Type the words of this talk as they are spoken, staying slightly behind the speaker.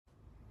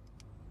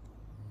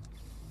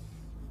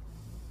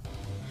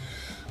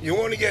You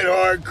want to get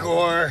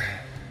hardcore?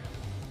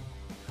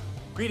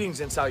 Greetings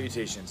and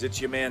salutations.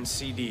 It's your man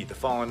CD, the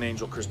fallen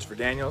angel Christopher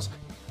Daniels.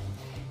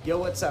 Yo,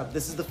 what's up?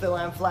 This is the Phil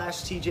Am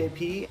Flash,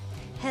 TJP.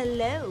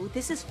 Hello,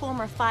 this is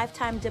former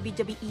 5-time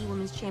WWE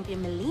Women's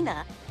Champion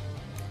Melina.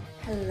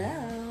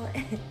 Hello,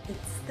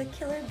 it's the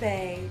Killer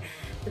Bay.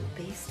 The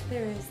base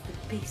there is,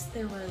 the base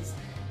there was,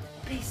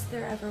 the base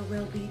there ever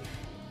will be,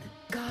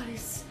 the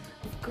goddess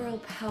of girl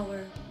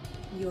power,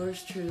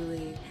 yours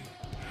truly,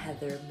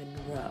 Heather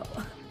Monroe.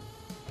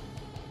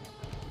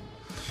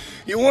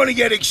 You want to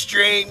get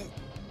extreme?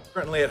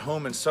 Currently at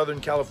home in Southern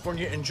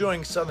California,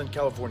 enjoying Southern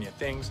California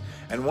things.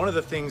 And one of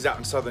the things out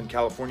in Southern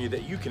California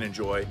that you can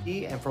enjoy.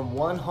 And from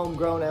one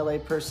homegrown LA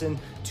person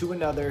to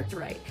another. That's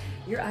right.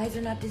 Your eyes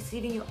are not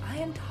deceiving you. I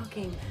am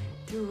talking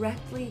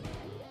directly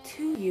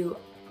to you.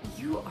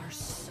 You are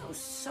so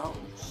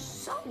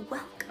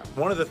welcome.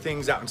 One of the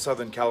things out in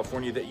Southern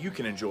California that you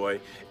can enjoy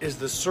is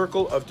the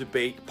Circle of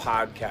Debate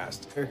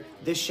podcast.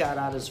 This shout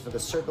out is for the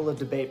Circle of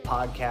Debate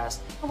podcast.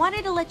 I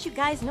wanted to let you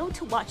guys know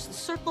to watch the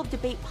Circle of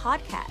Debate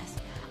podcast.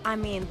 I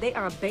mean, they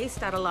are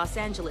based out of Los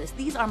Angeles.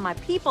 These are my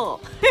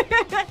people.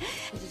 I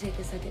want to take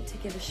a second to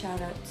give a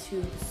shout out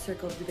to the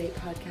Circle of Debate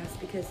podcast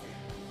because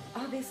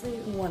obviously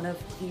one of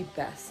the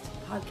best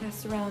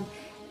podcasts around.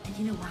 And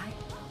you know why?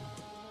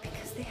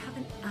 Because they have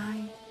an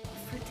eye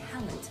for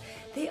talent.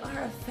 They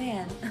are a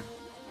fan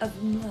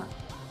of moi.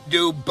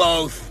 Do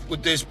both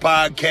with this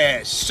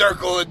podcast.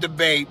 Circle of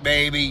Debate,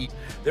 baby.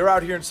 They're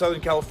out here in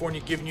Southern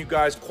California giving you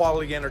guys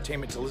quality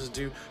entertainment to listen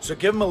to. So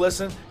give them a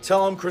listen.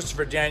 Tell them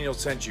Christopher Daniels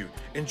sent you.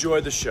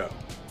 Enjoy the show.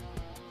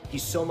 Thank you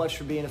so much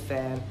for being a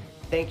fan.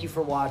 Thank you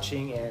for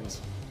watching, and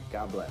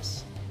God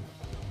bless.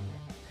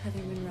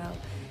 Heather Monroe.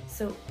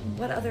 So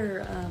what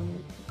other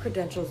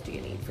credentials do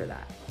you need for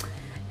that?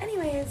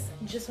 Anyways,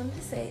 just wanted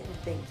to say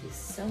thank you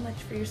so much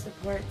for your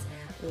support.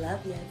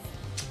 Love you.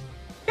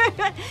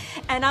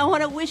 And I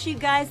want to wish you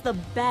guys the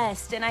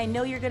best. And I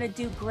know you're going to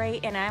do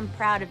great, and I'm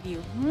proud of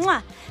you.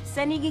 Mwah!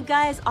 Sending you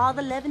guys all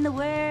the love in the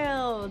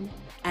world.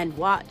 And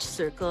watch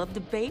Circle of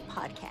Debate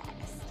podcast.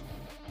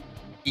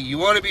 You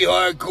want to be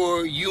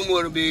hardcore, you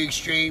want to be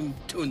extreme,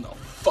 tune the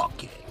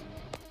fuck in.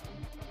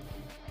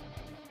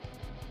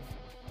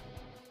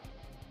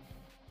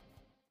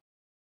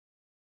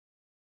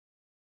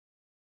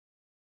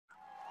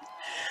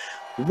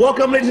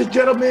 Welcome, ladies and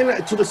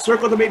gentlemen, to the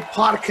Circle of Debate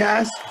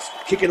podcast.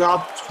 Kicking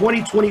off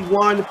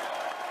 2021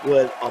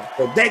 with a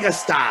bodega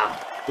style.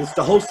 This is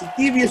the host, the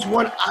devious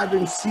one,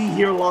 Ivan C,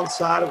 here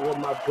alongside with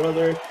my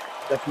brother,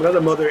 that's my other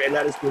mother, and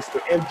that is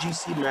Mr.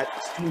 MGC Matt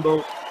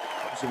Steamboat.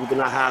 Obviously, we do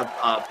not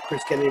have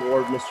Chris Kennedy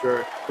or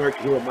Mr. Eric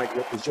here, Mike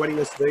Rick is joining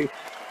us today.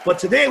 But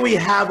today we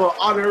have an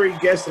honorary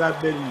guest that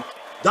I've been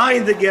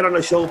dying to get on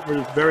the show for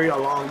a very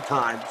long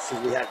time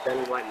since we had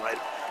Danny Limelight.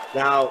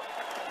 Now,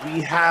 we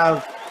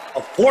have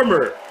a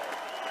former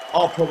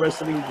All-Pro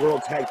Wrestling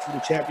World Tag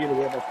Team Champion.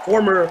 We have a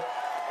former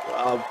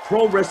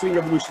Pro Wrestling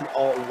Revolution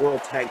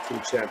All-World Tag Team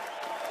Champion.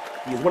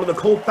 He's one of the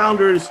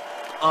co-founders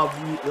of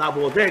the La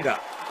Bodega.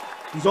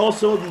 He's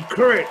also the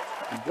current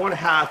one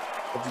half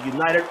of the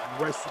United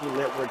Wrestling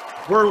Network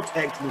World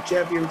Tag Team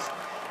Champions.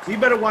 So you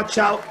better watch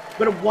out,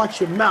 better watch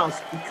your mouth,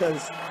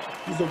 because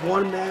he's a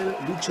one-man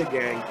lucha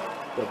gang,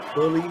 the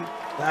bully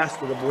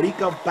bastard, the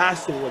Borica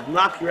bastard will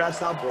knock your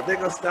ass out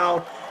bodega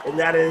style, and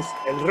that is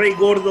El Rey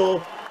Gordo,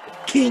 the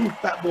King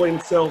Fat Boy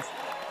himself,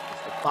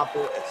 Mr.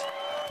 Papo Esco.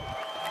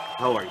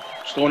 How are you?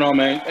 What's going on,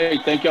 man? Hey,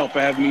 thank y'all for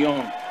having me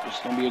on. It's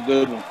gonna be a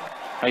good one.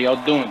 How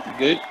y'all doing? You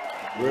good?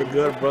 We're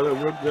good, brother.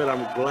 We're good.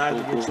 I'm glad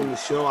to get you on the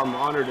show. I'm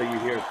honored that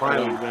you're here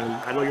finally,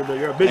 man. I know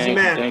you're a busy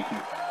man. Thank you.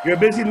 You're a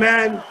busy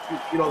man.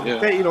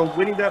 Yeah. You know,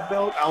 winning that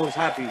belt, I was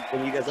happy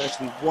when you guys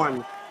actually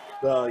won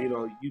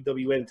the,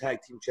 UWN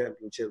Tag Team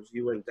Championships.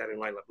 You and Danny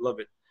Line. Love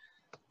it.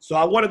 So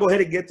I want to go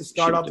ahead and get to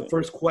start off the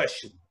first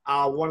question.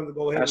 I wanted to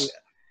go ahead and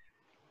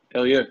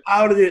hell yeah.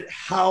 How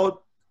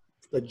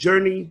the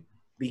journey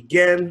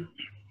began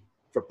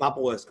for Papo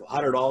Esco? How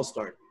did it all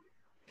start?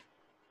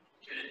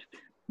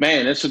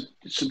 Man, it's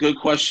a good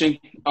question.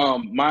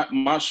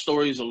 My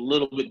story is a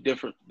little bit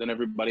different than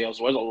everybody else.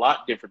 Well, it's a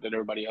lot different than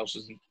everybody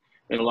else's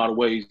in a lot of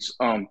ways.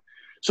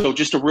 So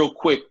just a real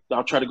quick,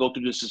 I'll try to go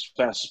through this as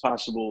fast as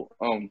possible.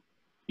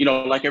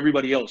 Like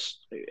everybody else,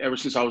 ever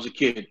since I was a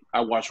kid,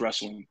 I watched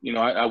wrestling.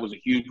 I was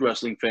a huge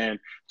wrestling fan,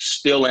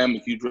 still am a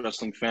huge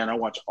wrestling fan. I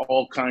watch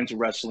all kinds of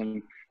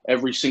wrestling,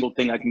 every single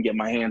thing I can get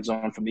my hands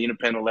on, from the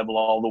independent level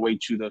all the way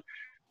to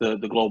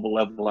the global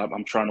level.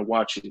 I'm trying to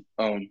watch it.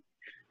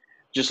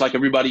 Just like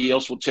everybody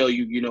else will tell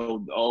you,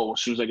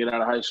 as soon as I get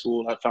out of high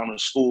school, I found a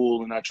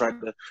school and I tried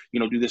to,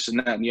 do this and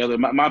that and the other.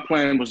 My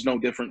plan was no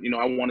different.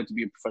 I wanted to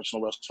be a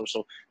professional wrestler.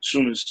 So as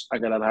soon as I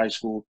got out of high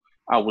school,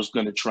 I was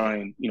going to try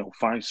and,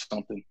 find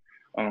something.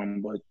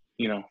 But,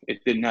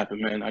 it didn't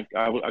happen, man. I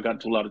got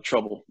into a lot of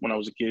trouble when I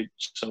was a kid.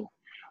 So,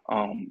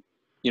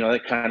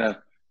 that kind of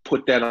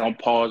put that on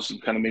pause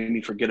and kind of made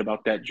me forget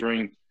about that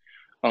dream.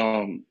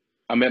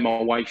 I met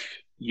my wife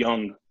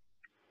young,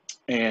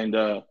 and,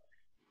 I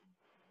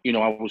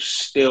was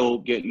still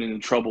getting into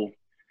trouble,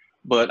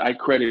 but I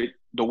credit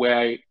the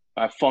way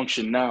I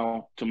function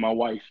now to my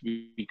wife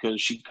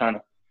because she kind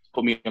of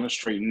put me on a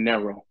straight and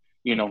narrow.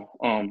 You know,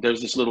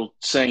 there's this little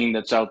saying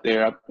that's out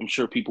there. I'm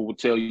sure people would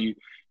tell you,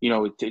 you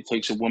know, it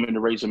takes a woman to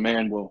raise a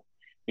man. Well,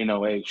 you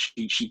know, hey,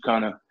 she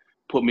kind of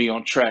put me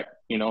on track,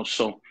 you know.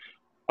 So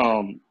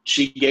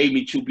she gave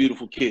me 2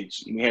 beautiful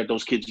kids. We had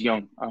those kids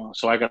young.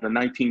 So I got a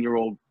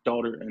 19-year-old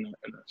daughter and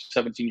a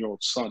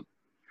 17-year-old son.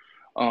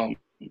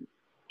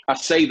 I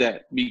say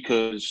that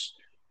because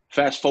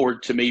fast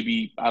forward to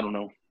maybe, I don't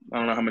know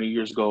how many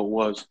years ago it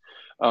was.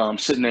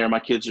 Sitting there, my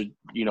kids are,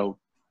 you know,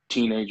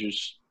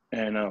 teenagers.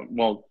 And,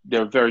 well,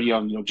 they're very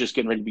young, you know, just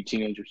getting ready to be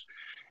teenagers.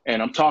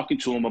 And I'm talking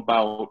to them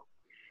about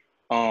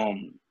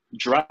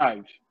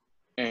drive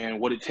and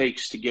what it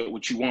takes to get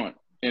what you want.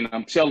 And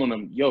I'm telling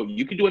them, yo,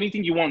 you can do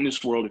anything you want in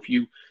this world if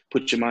you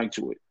put your mind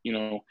to it. You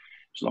know,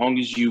 as long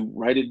as you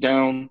write it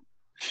down,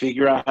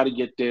 figure out how to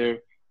get there,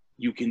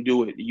 you can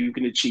do it. You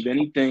can achieve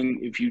anything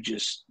if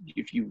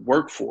you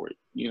work for it,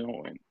 you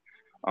know.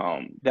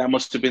 And that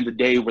must have been the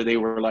day where they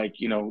were like,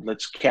 you know,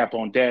 let's cap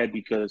on Dad,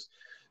 because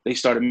they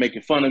started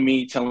making fun of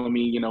me, telling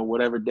me, you know,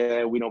 whatever,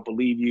 Dad, we don't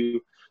believe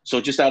you. So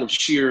just out of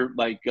sheer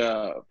like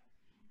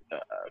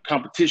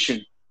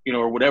competition, you know,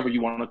 or whatever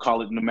you want to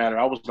call it, no matter,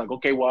 I was like,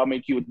 okay, well, I'll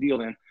make you a deal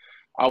then.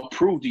 I'll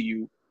prove to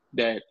you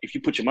that if you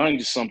put your mind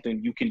to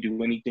something, you can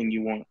do anything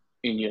you want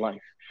in your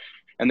life.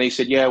 And they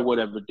said, yeah,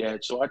 whatever,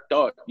 Dad. So I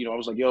thought, you know, I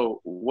was like, yo,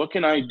 what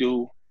can I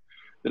do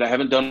that I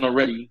haven't done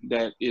already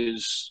that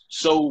is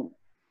so,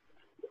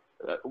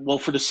 well,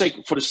 for the sake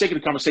of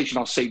the conversation,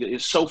 I'll say that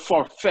it's so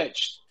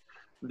far-fetched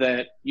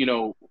that, you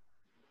know,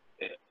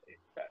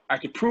 I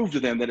could prove to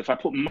them that if I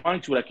put my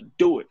mind to it, I could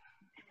do it.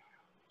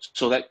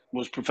 So that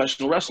was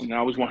professional wrestling. I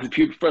always wanted to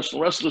be a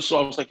professional wrestler. So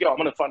I was like, yo, I'm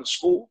going to find a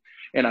school.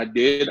 And I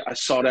did. I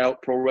sought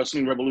out Pro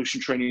Wrestling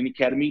Revolution Training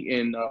Academy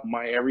in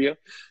my area.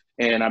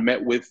 And I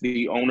met with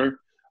the owner,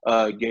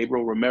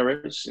 Gabriel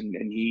Ramirez. And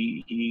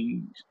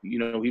he you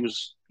know,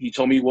 he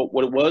told me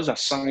what it was. I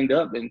signed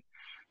up, and,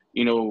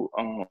 you know,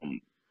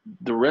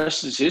 the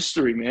rest is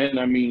history, man.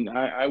 I mean,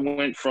 I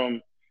went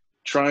from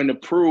trying to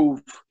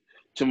prove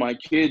to my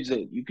kids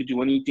that you could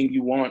do anything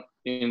you want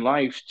in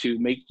life to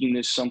making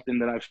this something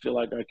that I feel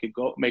like I could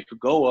make a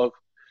go of,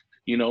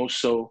 you know.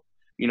 So,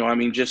 you know, I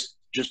mean, just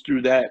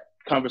through that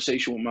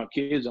conversation with my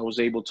kids, I was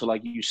able to,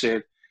 like you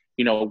said,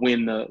 you know,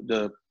 win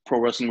the Pro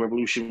Wrestling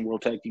Revolution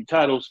World Tag Team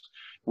titles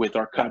with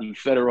Arkady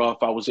Fedorov.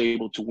 I was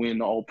able to win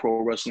the All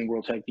Pro Wrestling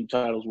World Tag Team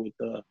titles with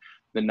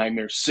the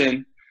Nightmare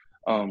Sin.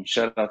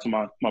 Shout out to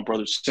my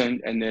brother Sin.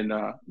 And then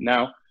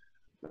now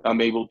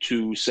I'm able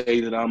to say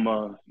that I'm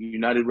a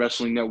United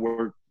Wrestling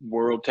Network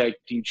World Tag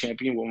Team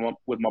Champion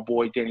with my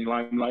boy Danny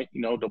Limelight,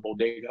 you know, the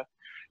Bodega.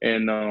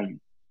 And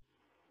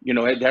you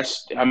know, I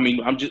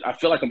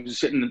feel like I'm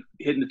just hitting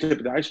the tip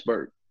of the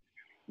iceberg,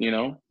 you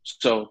know.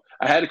 So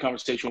I had a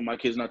conversation with my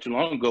kids not too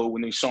long ago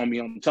when they saw me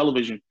on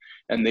television,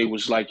 and they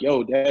was like,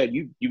 yo, Dad,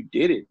 you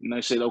did it. And I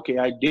said, okay,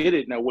 I did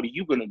it. Now what are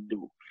you gonna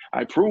do?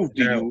 I proved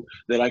to you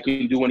that I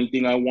can do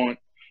anything I want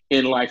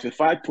in life if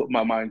I put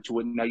my mind to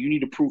it. Now you need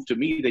to prove to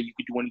me that you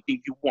can do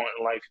anything you want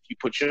in life if you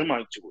put your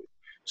mind to it.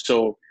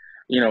 So,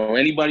 you know,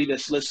 anybody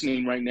that's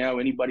listening right now,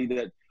 anybody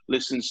that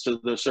listens to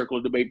the Circle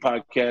of Debate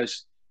podcast,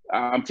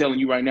 I'm telling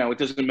you right now, it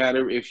doesn't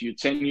matter if you're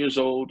 10 years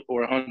old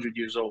or 100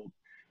 years old.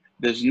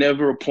 There's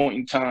never a point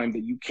in time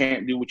that you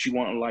can't do what you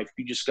want in life.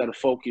 You just got to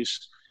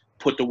focus,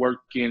 put the work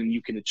in, and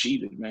you can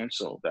achieve it, man.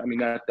 So, I mean,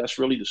 that's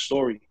really the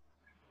story.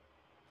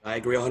 I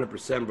agree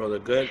 100%, brother.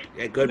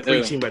 Good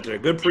preaching right there.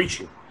 Good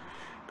preaching.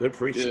 Good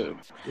preaching.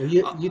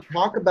 Yeah. You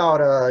talk about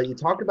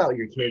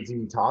your kids,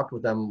 and you talked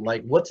with them.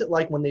 Like, what's it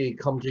like when they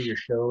come to your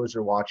shows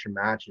or watch your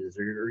matches,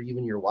 or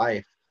even your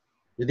wife?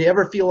 Do they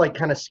ever feel like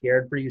kind of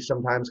scared for you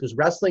sometimes? Because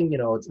wrestling, you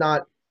know, it's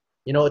not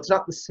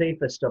the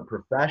safest of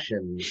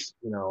professions.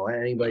 You know,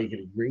 anybody could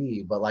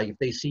agree. But like, if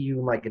they see you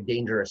in like a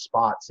dangerous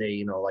spot, say,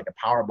 you know, like a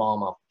power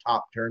bomb off the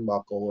top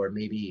turnbuckle, or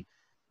maybe,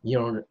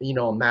 you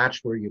know, a match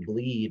where you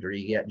bleed or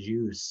you get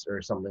juice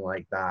or something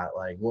like that.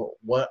 Like,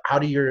 how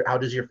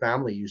does your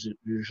family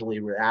usually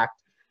react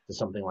to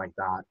something like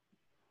that?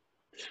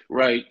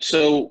 Right.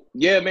 So,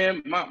 yeah,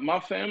 man, my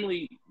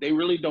family, they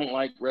really don't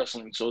like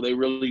wrestling. So they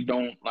really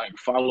don't like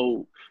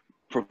follow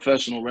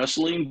professional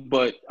wrestling,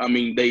 but I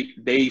mean,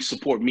 they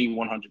support me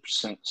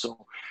 100%.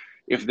 So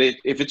if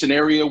it's an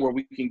area where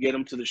we can get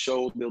them to the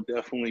show, they'll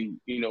definitely,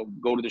 you know,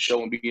 go to the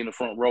show and be in the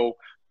front row.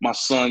 My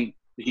son,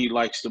 he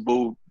likes to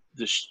boo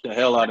the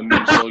hell out of me.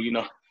 So, you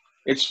know,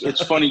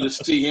 it's funny to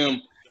see him,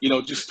 you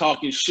know, just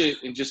talking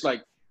shit and just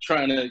like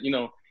trying to, you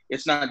know,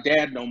 it's not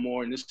Dad no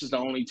more. And this is the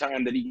only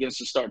time that he gets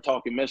to start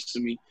talking mess to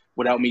me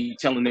without me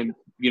telling him,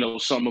 you know,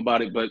 something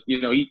about it. But, you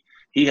know,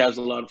 he has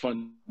a lot of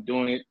fun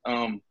doing it.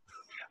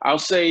 I'll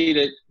say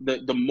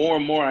that the more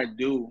and more I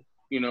do,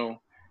 you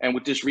know, and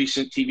with this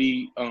recent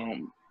TV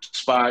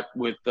spot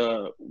with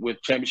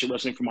Championship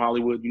Wrestling from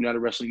Hollywood, United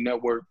Wrestling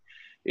Network,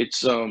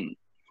 it's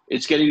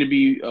getting to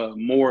be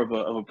more of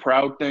a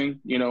proud thing,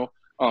 you know.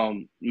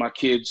 My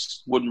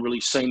kids wouldn't really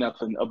say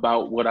nothing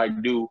about what I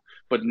do,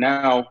 But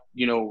now,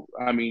 you know,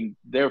 I mean,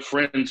 their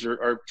friends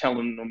are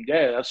telling them,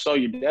 "Dad, I saw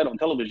your dad on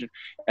television,"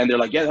 and they're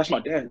like, "Yeah, that's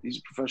my dad. He's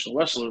a professional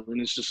wrestler." And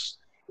it's just,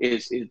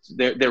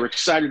 they're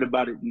excited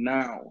about it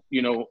now,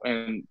 you know,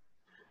 and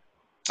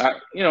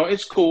you know,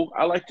 it's cool.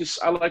 I like to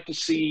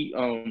see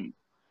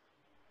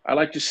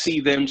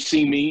them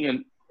see me,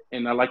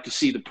 and I like to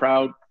see the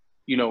proud,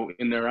 you know,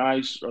 in their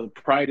eyes, or the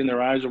pride in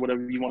their eyes, or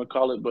whatever you want to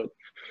call it. But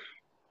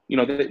you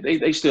know,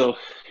 they still,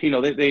 you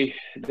know, they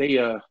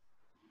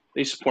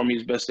support me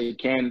as best they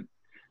can.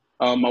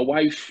 My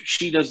wife,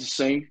 she does the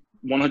same,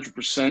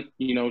 100%.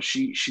 You know,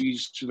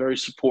 she's very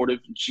supportive,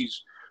 and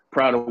she's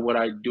proud of what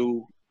I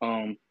do.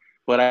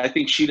 But I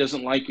think she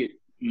doesn't like it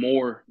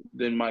more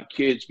than my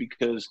kids,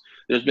 because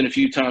there's been a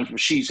few times where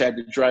she's had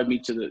to drive me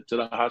to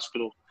the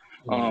hospital.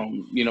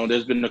 You know,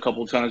 there's been a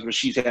couple of times where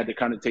she's had to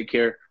kind of take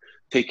care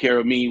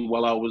of me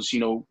while I was, you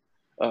know,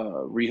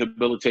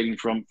 rehabilitating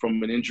from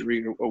an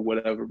injury or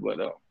whatever. But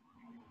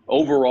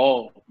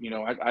overall, you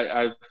know,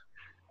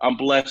 I'm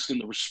blessed in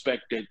the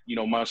respect that, you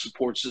know, my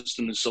support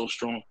system is so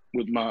strong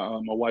with my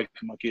wife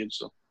and my kids.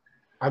 So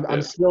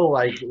I'm still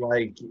like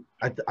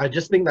I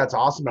just think that's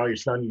awesome how your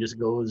son just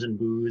goes and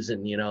boos,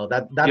 and you know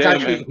that's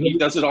actually man, he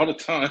does it all the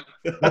time.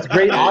 That's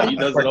great. Yeah, he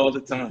does it all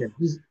the time.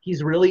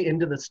 He's really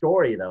into the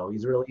story though.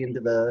 He's really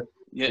into the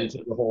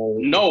whole.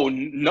 No,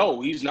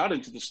 he's not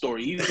into the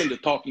story. He's into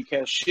talking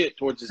cash shit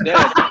towards his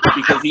dad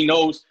because he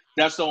knows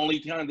that's the only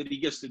time that he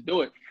gets to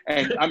do it.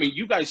 And I mean,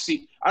 you guys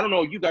see, I don't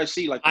know if you guys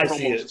see like the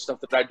promos and stuff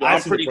that I do.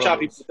 I'm pretty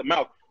choppy with the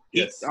mouth.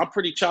 I'm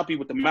pretty choppy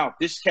with the mouth.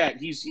 This cat,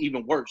 he's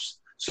even worse.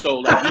 So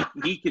like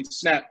he can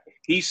snap.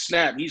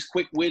 He's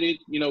quick-witted.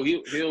 You know,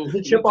 he'll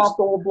chip off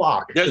the whole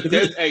block.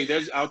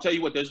 I'll tell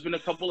you what. There's been a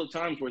couple of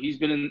times where he's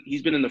been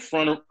in the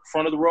front of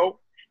the row,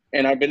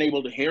 and I've been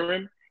able to hear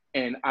him,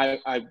 and I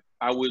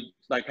would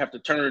like have to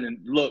turn and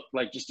look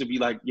like just to be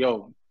like,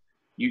 yo,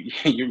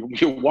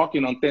 you're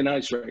walking on thin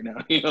ice right now.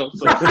 You know,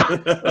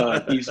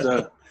 so he's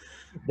the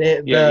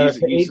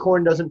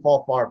acorn doesn't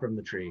fall far from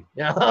the tree.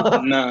 Yeah.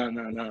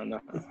 No.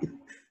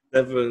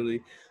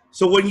 Definitely.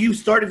 So when you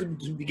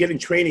started to begin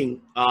training,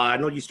 I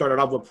know you started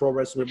off with Pro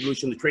Wrestling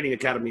Revolution, the training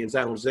academy in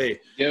San Jose.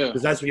 Yeah.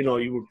 Because that's, you know,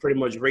 you were pretty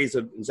much raised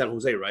in San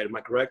Jose, right? Am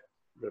I correct?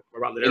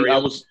 Around that area?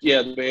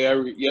 The Bay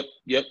Area.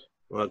 Yep.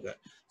 Okay.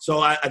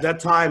 So at that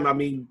time, I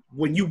mean,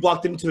 when you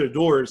walked into the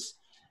doors,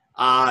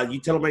 you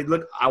tell them, like,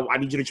 look, I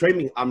need you to train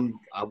me. I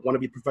want to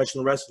be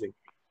professional wrestling.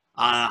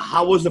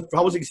 How was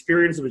the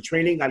experience of the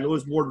training? I know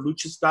it's more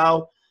lucha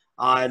style.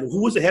 And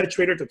who was the head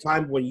trainer at the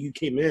time when you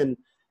came in?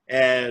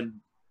 And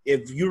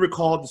if you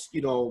recall,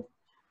 you know,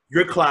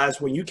 your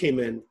class when you came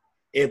in,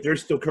 if they're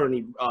still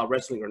currently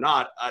wrestling or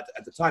not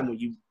at the time when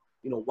you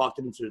walked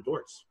into the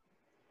doors.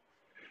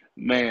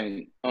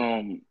 Man,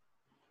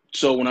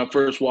 so when I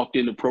first walked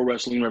into Pro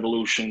Wrestling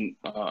Revolution,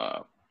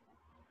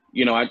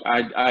 you know,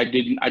 I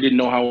didn't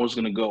know how I was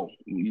gonna go,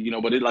 you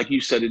know, but like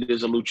you said, it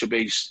is a lucha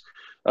based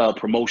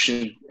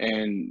promotion,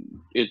 and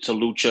it's a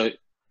lucha,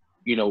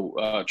 you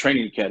know,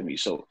 training academy,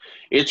 so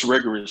it's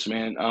rigorous,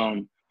 man.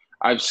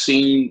 I've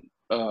seen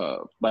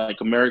like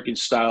American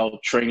style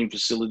training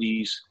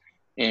facilities,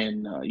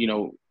 and you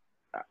know,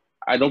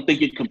 I don't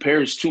think it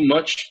compares too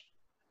much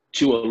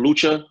to a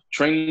lucha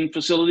training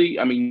facility.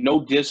 I mean,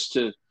 no diss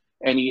to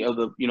any of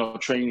the, you know,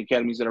 training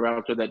academies that are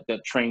out there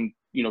that train,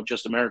 you know,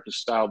 just American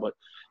style, but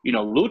you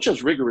know,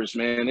 lucha's rigorous,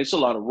 man. It's a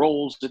lot of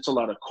rolls, it's a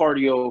lot of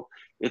cardio,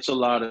 it's a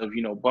lot of,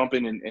 you know,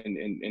 bumping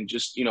and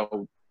just, you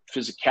know,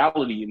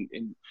 physicality,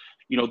 and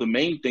you know, the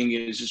main thing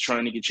is just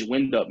trying to get your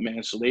wind up,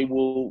 man. So they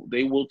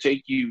will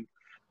take you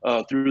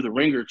through the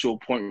ringer to a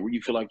point where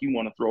you feel like you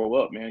want to throw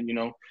up, man. You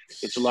know,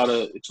 it's a lot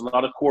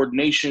of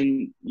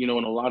coordination, you know,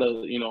 and a lot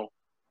of, you know,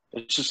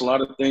 it's just a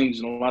lot of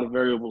things and a lot of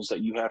variables that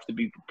you have to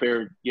be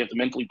prepared. You have to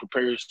mentally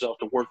prepare yourself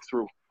to work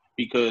through,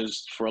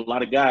 because for a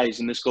lot of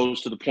guys, and this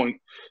goes to the point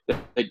that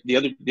the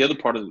other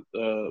part of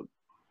the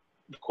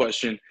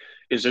question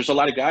is, there's a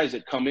lot of guys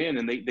that come in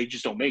and they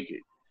just don't make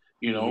it,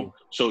 you know? Mm-hmm.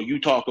 So you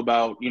talk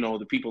about, you know,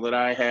 the people that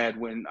I had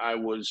when I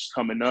was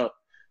coming up.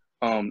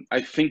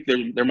 I think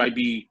there might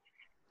be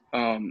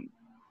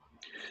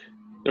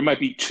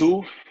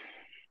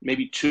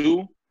maybe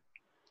two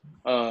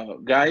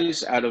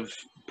guys out of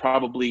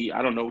probably,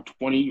 I don't know,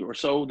 20 or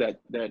so that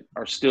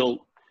are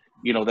still,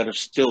 you know, that are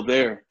still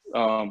there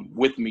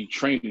with me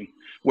training.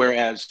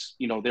 Whereas,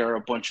 you know, there are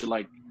a bunch of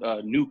like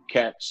new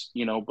cats,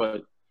 you know,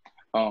 but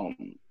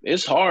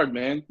it's hard,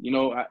 man. You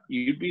know,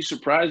 you'd be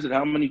surprised at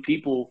how many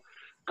people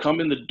come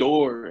in the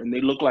door and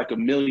they look like $1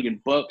 million.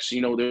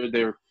 You know,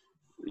 they're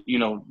you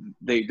know,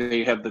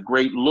 they have the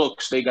great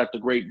looks, they got the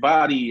great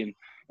body,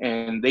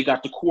 and they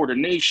got the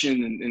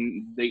coordination,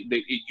 and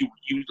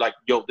you like,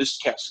 yo, this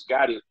cat's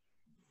got it.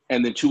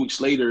 And then 2 weeks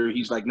later,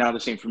 he's like, nah,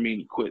 this ain't for me,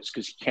 and he quits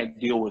because he can't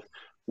deal with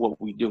what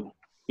we do,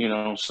 you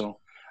know. So,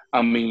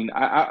 I mean,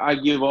 I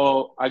give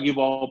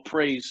all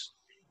praise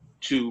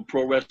to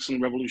Pro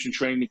Wrestling Revolution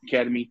Training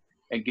Academy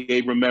and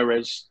Gabe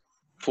Ramirez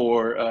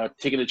for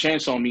taking a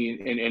chance on me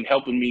and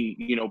helping me,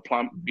 you know,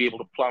 be able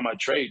to apply my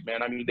trade,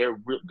 man. I mean, they're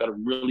got a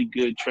really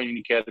good training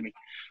academy.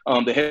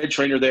 The head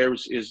trainer there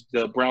is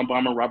the Brown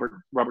Bomber,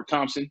 Robert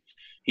Thompson.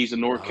 He's a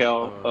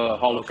NorCal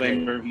Hall of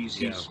Famer.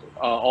 He's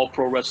all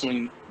pro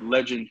wrestling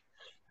legend.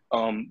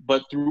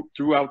 But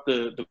throughout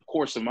the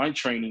course of my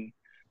training,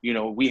 you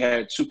know, we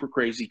had Super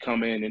Crazy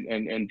come in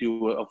and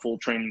do a full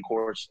training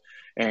course.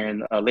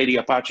 And Lady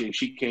Apache,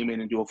 she came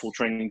in and do a full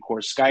training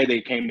course.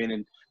 Skyday came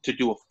in to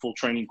do a full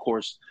training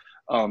course.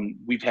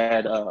 We've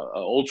had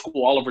old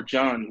school Oliver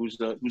John,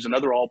 who's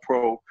another all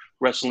pro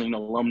wrestling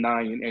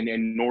alumni and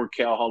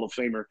NorCal Hall of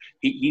Famer.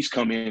 He's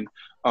come in.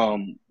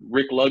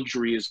 Rick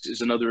Luxury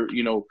is another,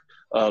 you know,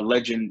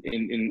 legend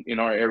in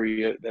our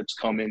area that's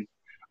come in.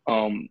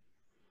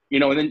 You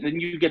know, and then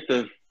you get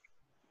the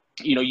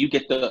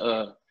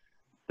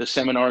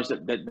seminars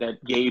that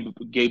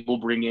Gabe will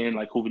bring in,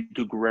 like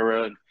Juventud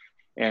Guerrera,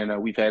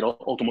 and we've had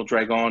Ultimo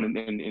Dragon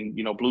and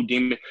you know, Blue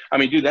Demon. I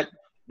mean, dude,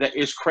 that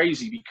is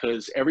crazy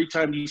because every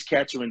time these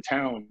cats are in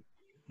town,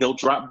 they'll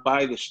drop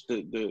by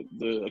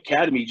the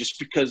academy just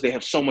because they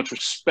have so much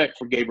respect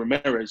for Gabe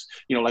Ramirez.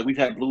 You know, like we've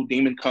had Blue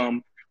Demon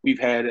come, we've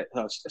had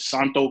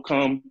Santo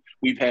come,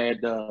 we've had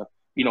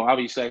you know,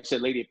 obviously I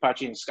said Lady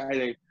Apache and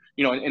Skyday.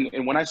 You know,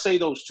 and when I say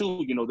those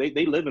two, you know,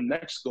 they live in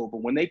Mexico,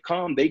 but when they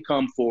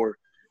come for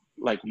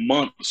like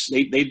months.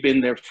 They've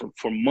been there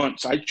for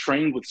months. I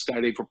trained with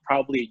Skyday for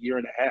probably a year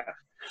and a half.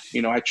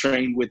 You know, I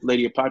trained with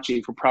Lady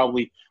Apache for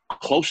probably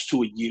close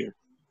to a year,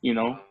 you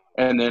know.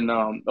 And then,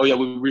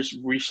 we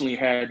recently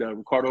had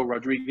Ricardo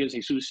Rodriguez,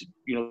 Jesus,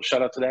 you know,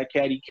 shout out to that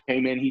cat. He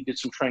came in, he did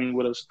some training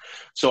with us.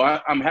 So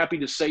I'm happy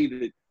to say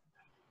that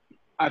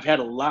I've had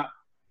a lot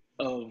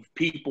of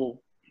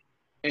people,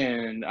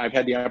 and I've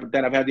had the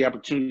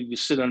opportunity to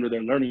sit under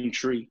their learning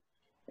tree.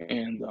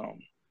 And,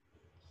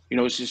 you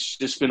know, it's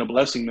just been a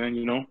blessing, man,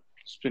 you know.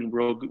 It's been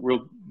real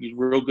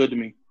good to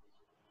me.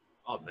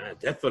 Oh, man,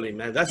 definitely,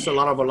 man. That's a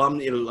lot of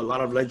alumni, a lot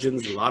of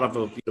legends, a lot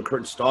of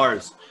current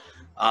stars.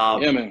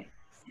 Yeah, man.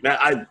 Man,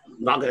 I'm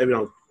not gonna, you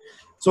know.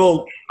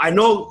 So I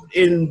know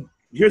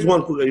here's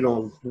one, you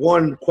know,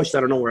 one question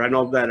out of nowhere. I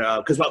know that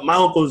because my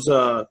uncle's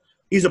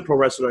he's a pro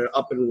wrestler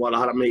up in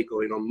Guadalajara,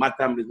 Mexico. You know, my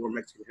family's more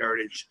Mexican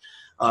heritage.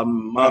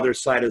 My other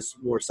side is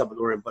more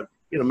Salvadorian, but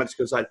you know,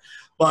 Mexican side.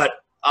 But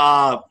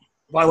my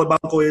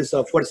uncle is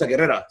Fuerza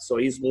Guerrera, so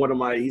he's one of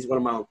my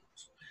uncles.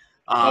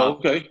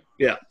 Okay.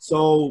 Yeah.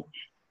 So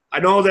I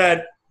know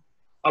that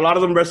a lot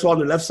of them wrestle on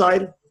the left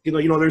side. You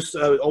know, there's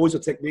always a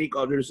technique.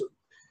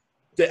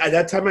 At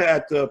that time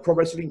at the Pro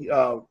Wrestling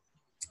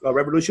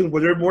Revolution,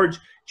 was there more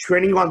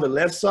training on the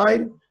left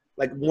side,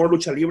 like more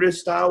lucha libre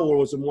style, or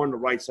was it more on the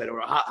right side?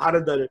 Or how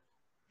did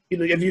you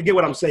know, if you get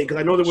what I'm saying? Because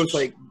I know there was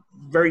like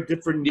very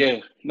different. Yeah,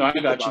 no, I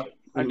got you.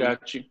 I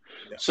got you.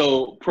 Yeah.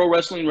 So Pro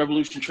Wrestling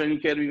Revolution Training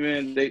Academy,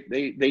 man,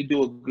 they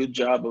do a good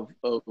job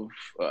of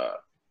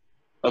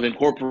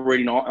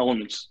incorporating all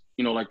elements.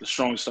 You know, like the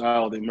strong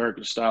style, the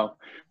American style.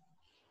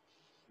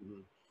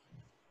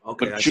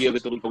 Okay.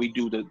 But we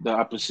do the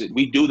opposite.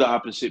 We do the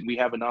opposite. We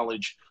have a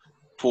knowledge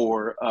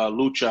for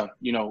lucha.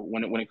 You know,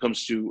 when it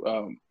comes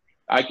to,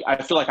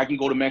 I feel like I can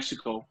go to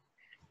Mexico,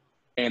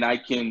 and I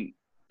can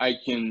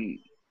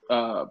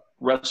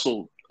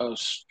wrestle a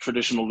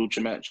traditional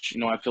lucha match. You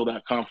know, I feel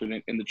that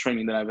confident in the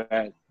training that I've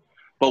had.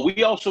 But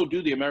we also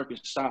do the American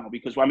style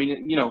because, I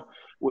mean, you know,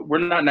 we're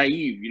not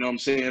naive. You know what I'm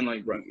saying?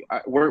 Like,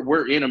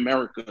 we're in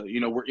America. You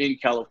know, we're in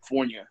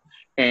California,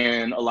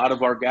 and a lot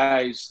of our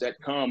guys that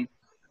come,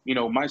 you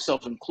know,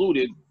 myself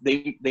included,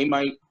 they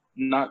might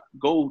not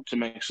go to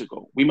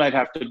Mexico. We might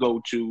have to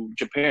go to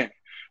Japan.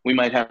 We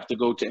might have to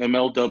go to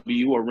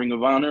MLW or Ring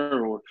of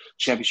Honor or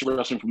Championship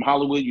Wrestling from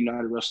Hollywood,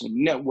 United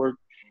Wrestling Network.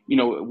 You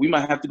know, we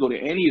might have to go to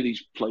any of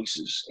these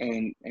places,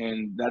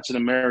 and that's an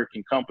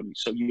American company.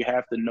 So you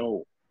have to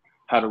know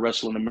how to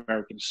wrestle an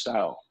American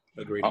style.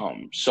 Agreed.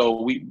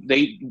 So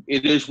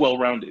it is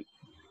well-rounded.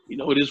 You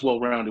know, it is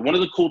well-rounded. One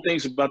of the cool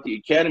things about the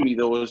academy,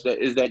 though, is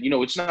that, you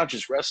know, it's not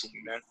just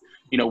wrestling, man.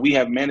 You know, we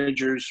have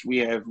managers, we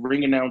have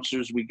ring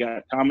announcers, we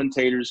got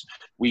commentators,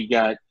 we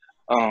got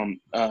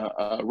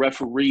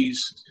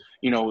referees.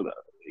 You know,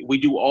 we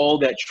do all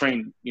that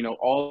training. You know,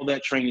 all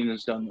that training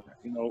is done there.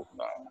 You know,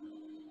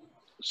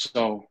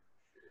 so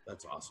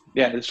that's awesome.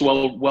 Yeah, it's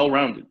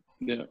well-rounded.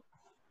 Yeah,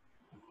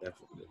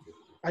 definitely.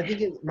 I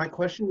think my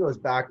question goes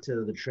back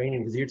to the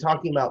training because you're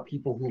talking about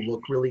people who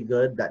look really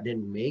good that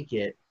didn't make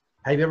it.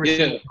 Have you ever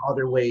seen it the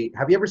other way?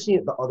 Have you ever seen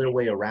it the other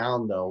way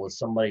around though, with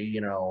somebody, you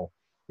know,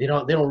 they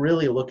don't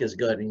really look as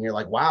good, and you're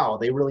like, wow,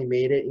 they really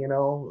made it, you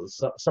know?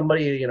 So,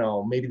 somebody, you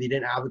know, maybe they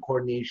didn't have the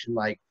coordination,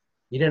 like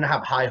you didn't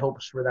have high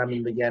hopes for them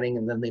in the beginning,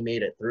 and then they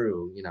made it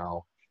through, you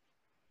know.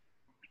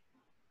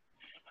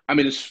 I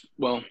mean,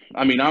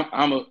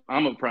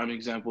 I'm a prime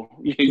example.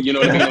 You know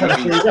what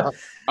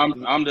I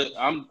mean?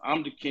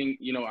 I'm the king.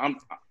 You know,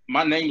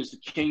 my name is the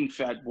King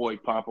Fat Boy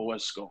Papa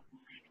Wesco.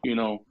 You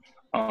know,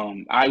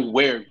 I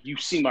wear. You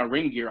see my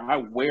ring gear. I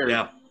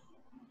wear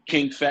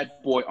King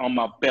Fat Boy on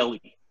my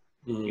belly.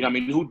 Mm-hmm. You know, I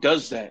mean, who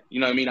does that?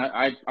 You know, I mean,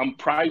 I'm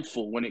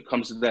prideful when it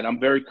comes to that.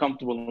 I'm very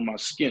comfortable in my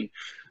skin.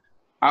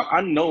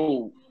 I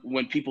know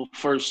when people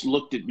first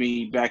looked at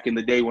me back in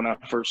the day when I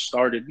first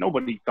started,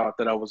 nobody thought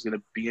that I was going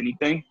to be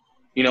anything.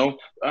 You know,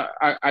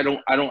 I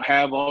don't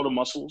have all the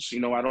muscles. You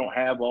know, I don't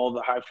have all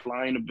the high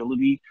flying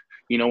ability.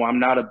 You know, I'm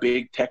not a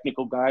big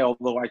technical guy,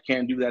 although I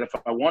can do that if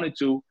I wanted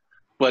to,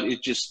 but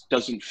it just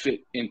doesn't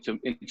fit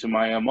into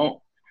my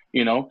MO.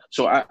 You know,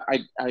 so I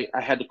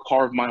had to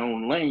carve my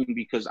own lane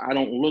because I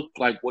don't look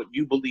like what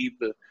you believe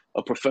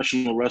a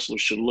professional wrestler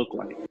should look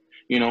like.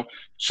 You know,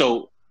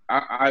 so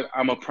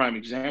I'm a prime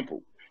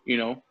example. You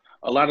know,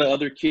 a lot of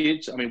other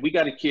kids. I mean, we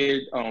got a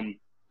kid,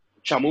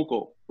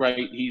 Chamuco,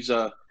 right? He's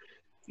a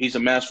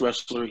mass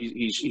wrestler.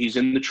 He's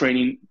in the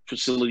training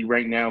facility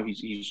right now.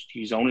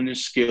 He's owning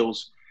his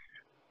skills.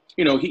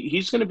 You know,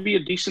 he's going to be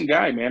a decent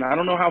guy, man. I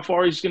don't know how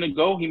far he's going to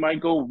go. He might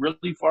go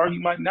really far. He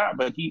might not.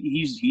 But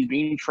he's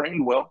being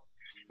trained well,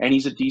 and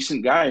he's a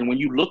decent guy. And when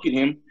you look at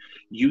him,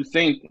 you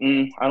think,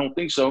 I don't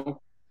think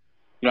so.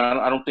 You know,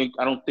 I don't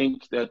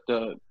think that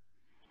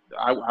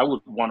I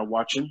would want to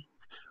watch him.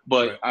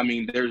 But Right. I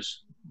mean,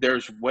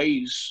 there's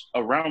ways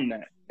around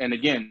that. And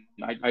again,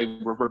 I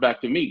revert back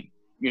to me.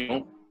 You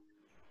know,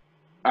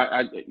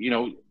 you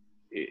know,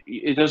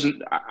 it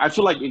doesn't. I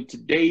feel like in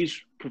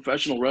today's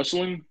professional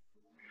wrestling,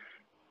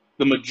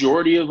 the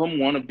majority of them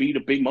want to be the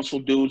big muscle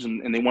dudes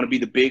and they want to be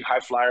the big high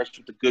flyers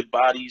with the good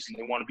bodies and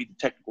they want to be the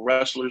technical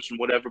wrestlers and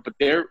whatever. But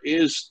there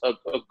is a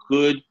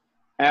good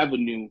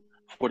avenue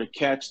for the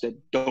cats that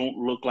don't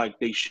look like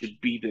they should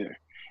be there.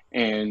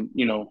 And,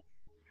 you know,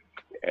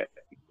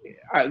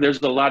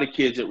 there's a lot of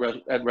kids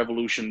at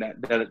Revolution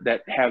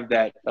that have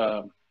that,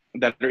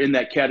 that are in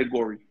that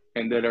category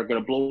and that are going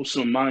to blow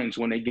some minds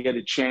when they get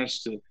a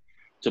chance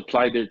to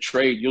ply their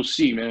trade. You'll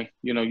see, man.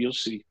 You know, you'll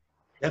see.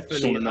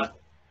 Definitely.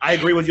 I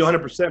agree with you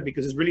 100%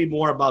 because it's really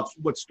more about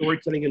what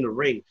storytelling in the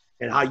ring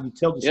and how you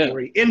tell the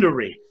story in the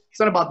ring. It's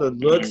not about the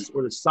looks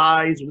or the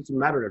size. It doesn't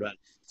matter to that.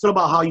 It's not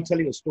about how you're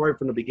telling a story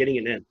from the beginning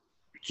and end.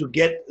 To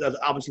get,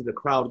 obviously, the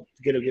crowd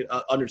to get an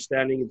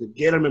understanding and to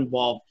get them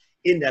involved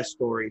in that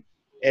story.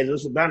 And it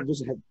doesn't matter.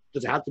 Does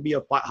it have to be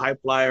a high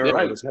flyer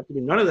or does it have to be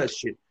none of that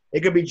shit?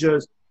 It could be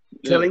just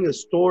telling a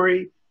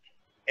story.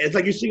 It's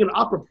like you're seeing an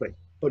opera play,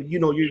 but, you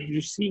know, you're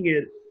seeing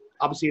it,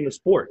 obviously, in a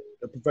sport,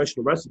 a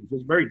professional wrestling. So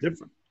it's very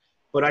different.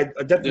 But I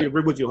definitely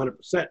agree with you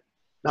 100%.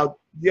 Now,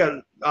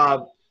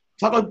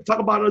 talk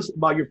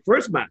about your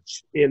first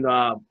match in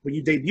when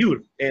you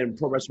debuted in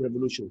Pro Wrestling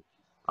Revolution.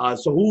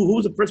 So who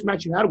was the first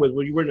match you had with?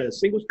 Were you in a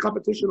singles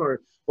competition or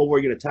were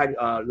you in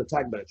the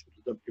tag match?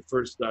 Your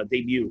first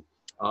debut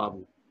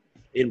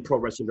in Pro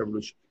Wrestling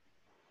Revolution.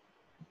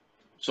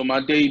 So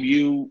my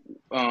debut,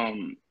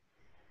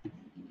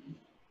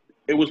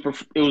 it was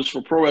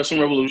for Pro Wrestling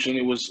Revolution.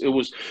 It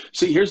was.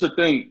 See, here's the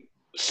thing.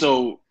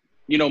 So,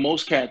 you know,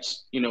 most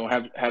cats, you know,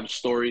 have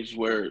stories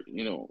where,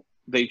 you know,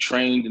 they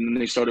trained and then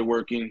they started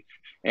working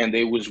and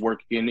they was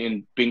working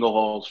in bingo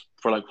halls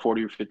for like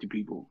 40 or 50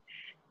 people.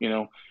 You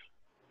know,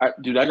 I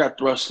got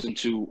thrust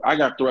into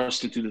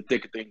the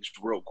thick of things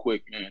real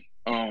quick, man.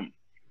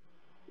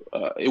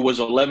 It was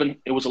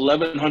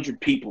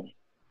 1,100 people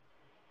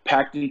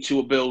packed into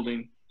a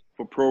building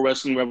for Pro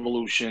Wrestling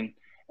Revolution,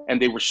 and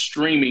they were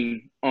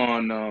streaming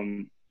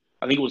on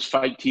I think it was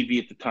Fight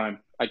TV at the time.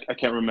 I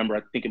can't remember.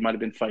 I think it might have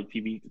been Fight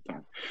TV at the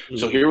time. Mm-hmm.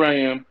 So here I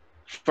am,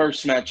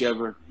 first match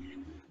ever.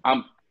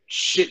 I'm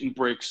shitting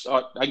bricks.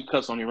 I can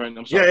cuss on you, right?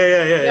 I'm sorry.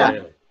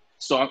 Yeah.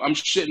 So I'm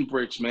shitting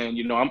bricks, man.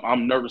 You know,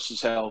 I'm nervous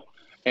as hell.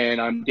 And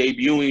I'm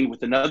debuting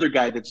with another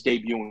guy that's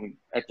debuting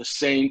at the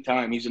same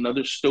time. He's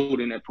another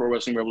student at Pro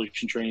Wrestling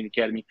Revolution Training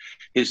Academy.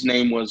 His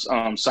name was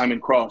Simon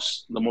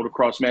Cross, the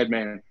motocross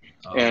madman.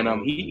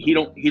 And he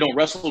don't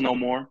wrestle no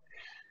more.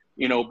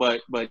 You know,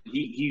 but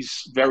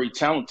he's very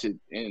talented,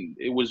 and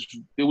it was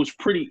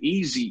pretty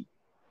easy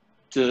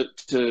to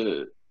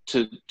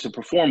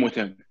perform with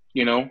him,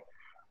 you know.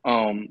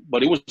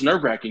 But it was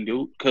nerve-wracking,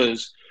 dude,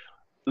 because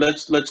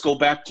let's go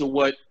back to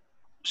what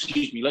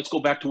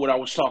I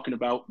was talking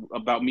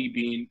about me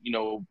being, you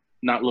know,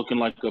 not looking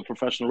like a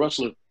professional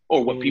wrestler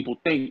or what people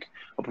think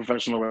a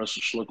professional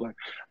wrestler should look like.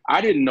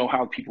 I didn't know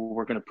how people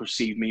were going to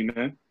perceive me,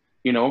 man.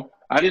 You know,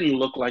 I didn't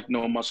look like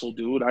no muscle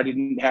dude. I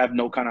didn't have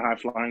no kind of high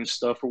flying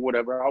stuff or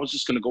whatever. I was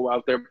just going to go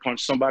out there,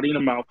 punch somebody in the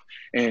mouth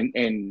and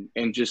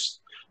just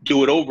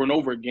do it over and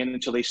over again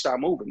until they stop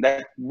moving.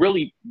 That's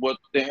really what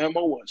the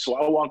MO was. So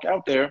I walk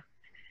out there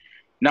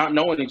not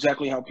knowing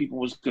exactly how people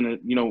was going to,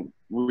 you know,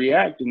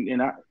 react.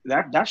 And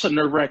that's a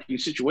nerve wracking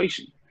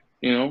situation,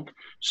 you know?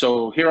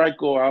 So here I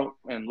go out,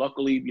 and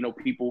luckily, you know,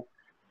 people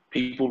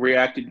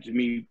reacted to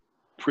me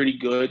pretty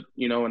good,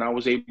 you know, and I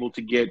was able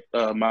to get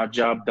my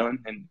job done.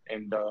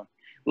 And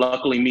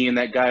luckily me and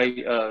that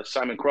guy,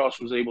 Simon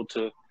Cross, was able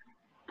to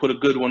put a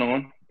good one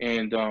on.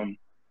 And man,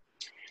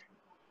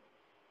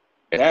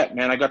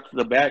 I got to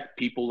the back,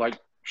 people like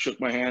shook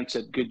my hand,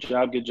 said, good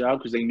job,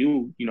 because they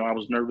knew, you know, I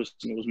was nervous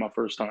and it was my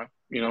first time,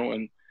 you know,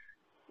 and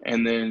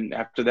then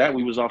after that,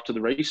 we was off to the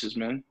races,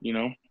 man, you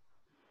know.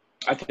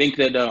 I think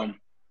that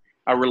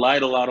I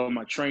relied a lot on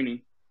my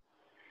training,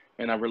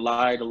 and I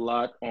relied a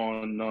lot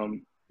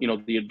on, you know,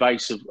 the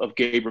advice of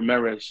Gabe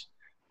Ramirez.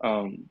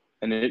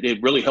 and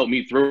it really helped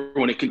me through,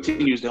 and it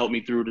continues to help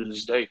me through to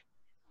this day.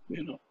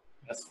 You know,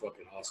 That's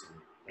fucking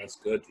awesome. That's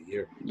good to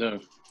hear. yeah.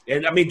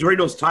 And I mean, during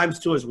those times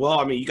too, as well.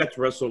 I mean, you got to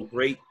wrestle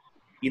great,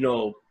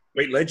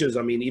 great legends.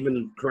 I mean,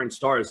 even current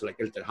stars like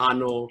El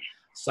Tejano,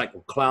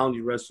 Psycho Clown.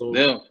 You wrestled.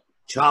 Yeah.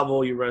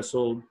 Chavo. You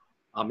wrestled.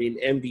 I mean,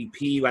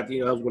 MVP. I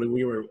think that was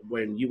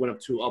when you went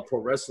up to Pro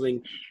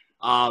Wrestling.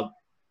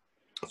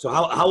 So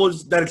how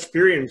was that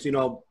experience?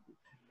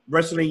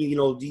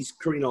 Wrestling. These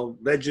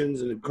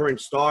legends and the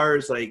current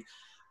stars. Like,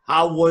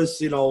 how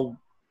was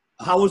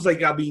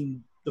like, I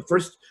mean,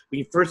 when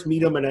you first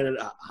meet them, and then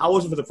how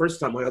was it for the first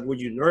time? Like, were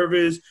you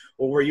nervous,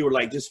 or were you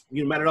like just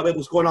man,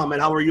 what's going on,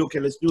 man? How are you? Okay,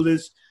 let's do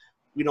this.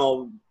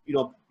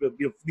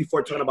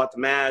 Before talking about the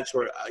match,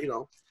 or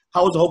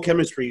how was the whole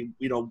chemistry?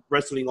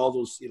 Wrestling all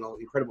those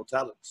incredible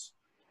talents.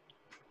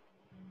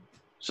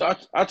 So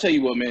I'll tell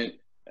you what, man.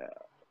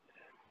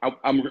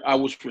 I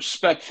was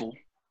respectful,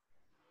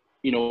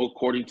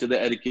 according to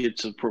the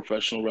etiquettes of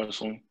professional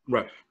wrestling.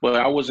 Right. But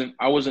I wasn't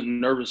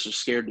nervous or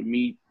scared to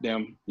meet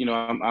them.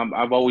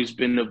 I've always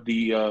been of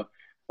the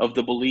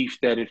belief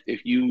that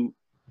if you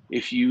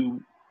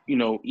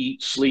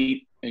eat,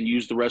 sleep, and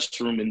use the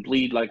restroom and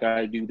bleed like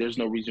I do, there's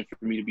no reason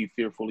for me to be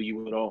fearful of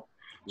you at all.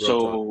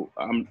 So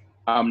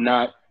I'm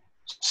not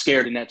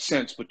scared in that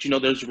sense. But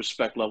there's a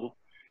respect level.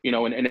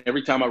 And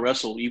every time I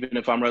wrestle, even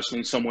if I'm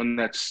wrestling someone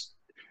that's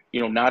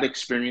not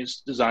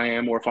experienced as I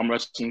am, or if I'm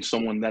wrestling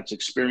someone that's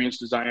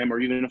experienced as I am, or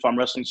even if I'm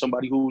wrestling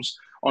somebody who's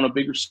on a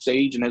bigger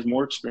stage and has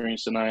more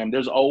experience than I am,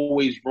 there's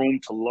always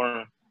room to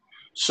learn.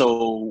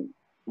 So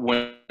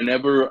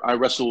whenever I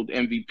wrestled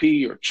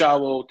MVP or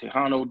Chavo,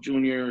 Tejano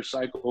Jr.,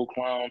 Psycho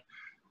Clown,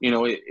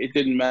 it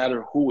didn't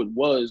matter who it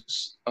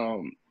was.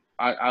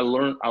 I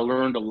learned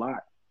a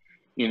lot.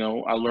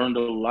 I learned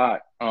a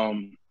lot.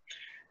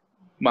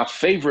 My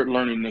favorite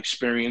learning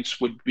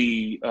experience would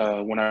be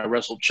when I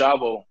wrestled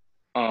Chavo.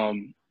 I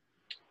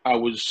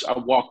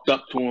walked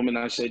up to him and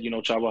I said,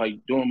 Chavo, how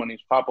you doing? My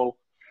name's Papo.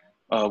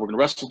 We're going to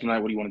wrestle tonight.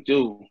 What do you want to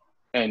do?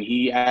 And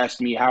he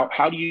asked me,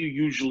 how do you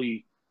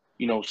usually,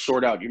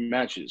 sort out your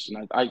matches?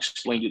 And I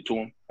explained it to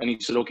him. And he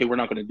said, okay, we're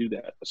not going to do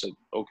that. I said,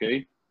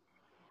 okay.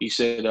 He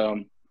said,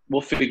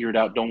 we'll figure it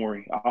out. Don't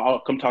worry. I'll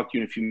come talk to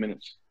you in a few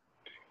minutes.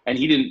 And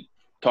he didn't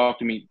talk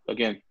to me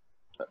again.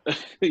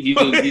 He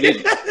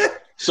didn't.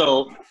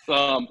 So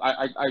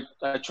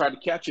I tried to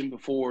catch him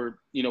before,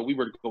 we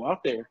were to go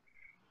out there.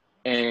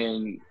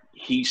 And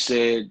he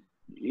said,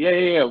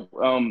 yeah.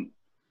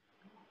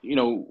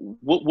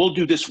 We'll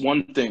do this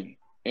one thing.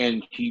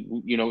 And he,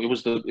 it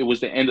was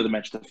the end of the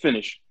match, the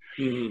finish.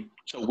 Mm-hmm.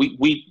 So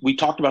we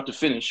talked about the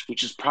finish,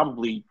 which is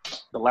probably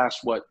the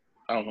last,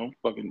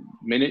 fucking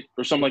minute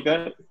or something like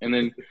that. And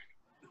then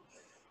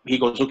he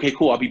goes, okay,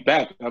 cool, I'll be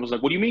back. I was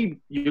like, what do you mean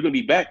you're going to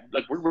be back?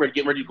 Like, we're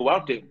getting ready to go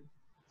out there.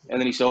 And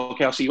then he said,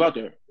 okay, I'll see you out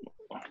there.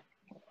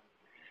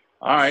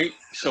 All right.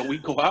 So we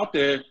go out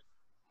there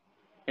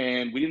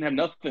and we didn't have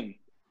nothing.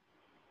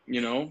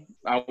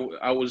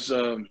 I was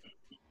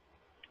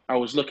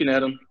looking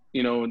at him,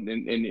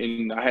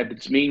 and I had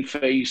this mean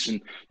face and,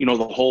 the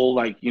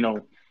whole,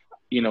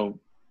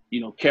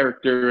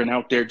 character and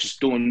out there just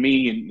doing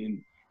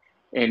me.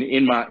 And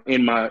inside,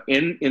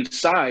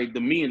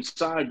 the me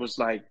inside was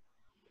like,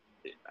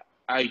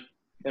 I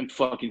am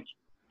fucking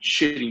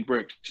shitting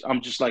bricks.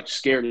 I'm just like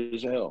scared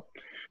as hell.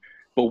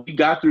 But we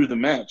got through the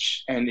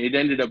match, and it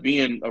ended up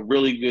being a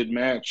really good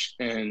match.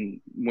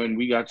 And when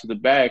we got to the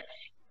back,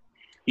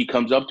 he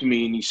comes up to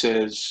me and he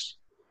says,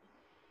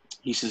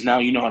 now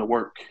you know how to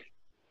work.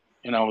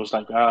 And I was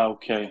like,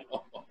 okay,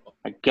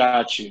 I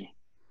got you.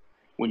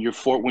 When you're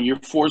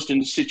forced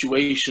into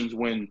situations,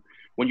 when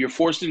you're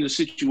forced into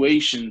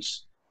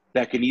situations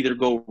that can either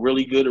go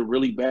really good or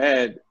really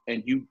bad,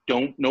 and you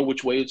don't know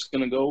which way it's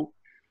going to go,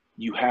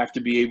 you have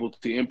to be able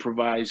to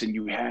improvise, and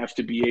you have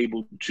to be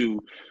able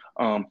to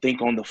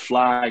think on the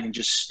fly and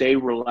just stay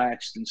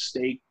relaxed and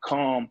stay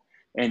calm,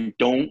 and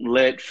don't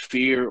let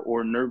fear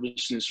or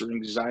nervousness or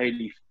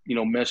anxiety,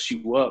 mess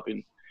you up.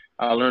 And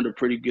I learned a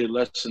pretty good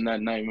lesson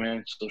that night,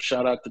 man. So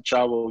shout out to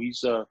Chavo.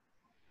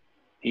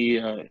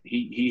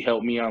 He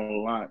helped me out a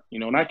lot,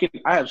 and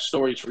I have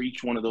stories for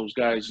each one of those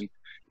guys and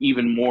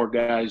even more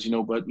guys,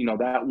 but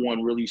that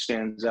one really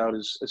stands out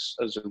as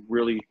a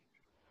really,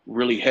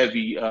 really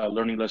heavy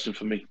learning lesson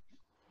for me.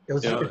 It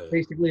was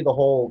basically the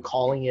whole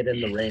calling it in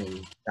the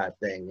ring, that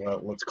thing.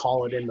 Let's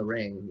call it in the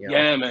ring.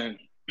 Yeah, man.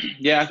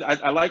 Yeah,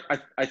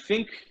 I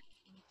think,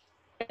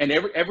 and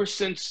ever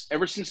since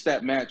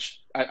that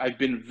match, I've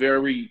been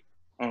very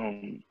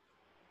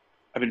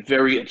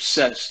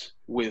obsessed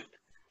with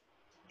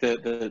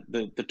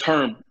the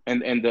term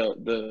and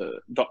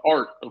the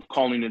art of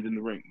calling it in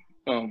the ring.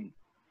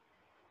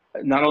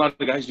 Not a lot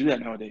of guys do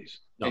that nowadays.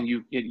 No. And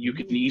you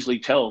can easily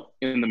tell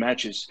in the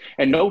matches.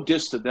 And no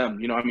diss to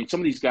them. Some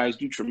of these guys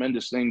do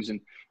tremendous things,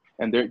 and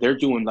they're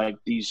doing like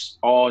these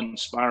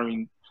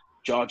awe-inspiring,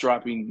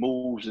 jaw-dropping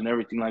moves and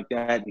everything like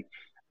that.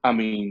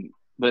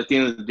 But at the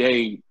end of the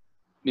day,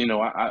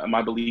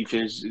 my belief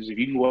is if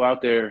you can go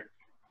out there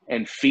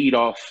and feed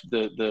off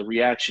the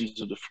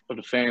reactions of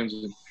the fans,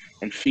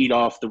 and feed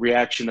off the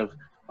reaction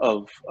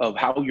of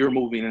how you're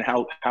moving and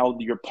how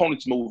your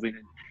opponent's moving,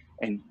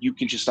 and you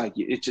can just like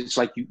it's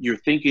like you're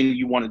thinking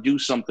you want to do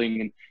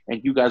something,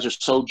 and you guys are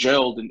so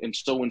gelled and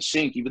so in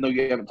sync, even though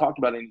you haven't talked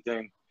about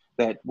anything,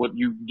 that what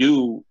you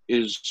do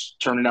is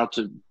turning out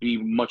to be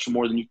much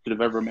more than you could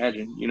have ever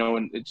imagined, you know.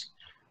 And it's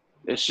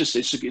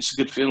a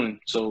good feeling.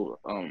 So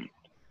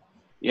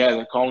yeah,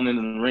 that calling in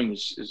the ring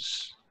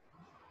is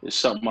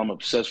something I'm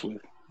obsessed with.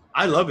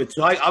 I love it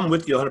too. I'm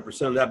with you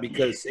 100% on that,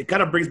 because it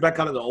kind of brings back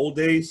kind of the old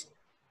days,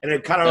 and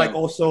it kind of like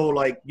also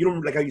like you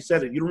don't, like how you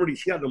said it, you don't really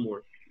see that no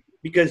more.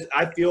 Because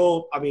I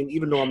feel, I mean,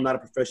 even though I'm not a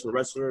professional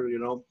wrestler, you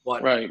know,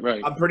 but right.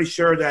 I'm pretty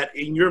sure that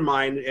in your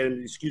mind,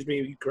 and excuse me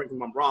if you correct me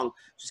if I'm wrong,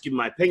 just give me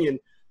my opinion,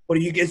 but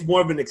it's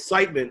more of an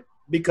excitement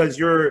because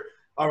you're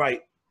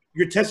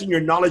testing your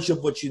knowledge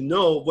of what you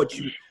know, what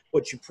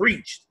you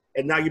preached,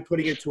 and now you're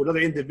putting it to another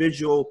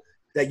individual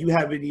that you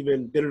haven't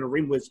even been in a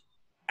ring with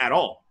at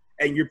all,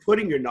 and you're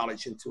putting your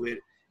knowledge into it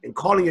and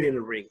calling it in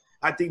the ring.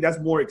 I think that's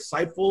more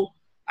exciteful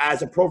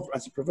as a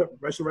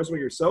professional wrestler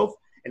yourself.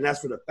 And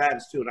that's for the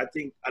fans too.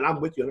 And I'm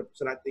with you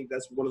 100%. I think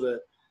that's one of the,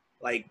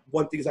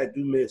 one things I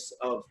do miss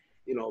of,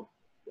 you know,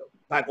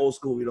 back old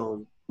school, you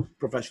know,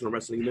 professional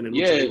wrestling. Even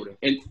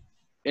in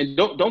and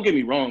don't get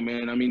me wrong,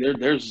 man. I mean,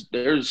 there's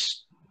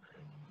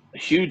a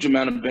huge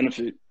amount of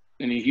benefit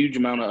and a huge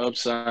amount of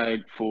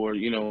upside for,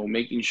 you know,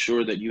 making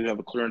sure that you have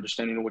a clear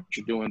understanding of what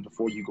you're doing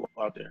before you go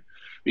out there.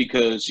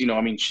 Because, you know,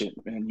 I mean, shit,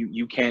 man,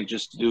 you can't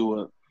just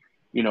do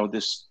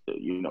this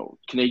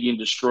Canadian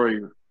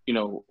destroyer, you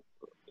know,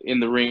 in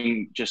the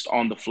ring just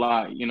on the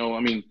fly, you know.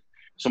 I mean,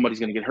 somebody's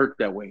going to get hurt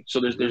that way. So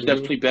there's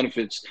definitely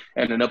benefits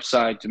and an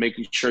upside to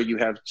making sure you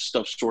have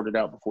stuff sorted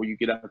out before you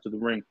get out to the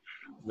ring.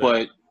 Yeah.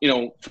 But, you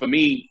know, for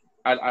me,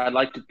 I'd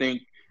like to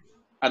think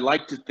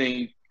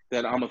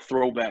that I'm a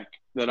throwback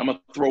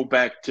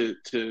to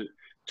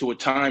a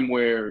time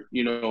where,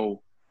 you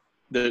know,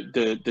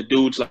 the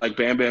dudes like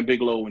Bam Bam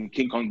Bigelow and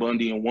King Kong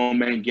Bundy and One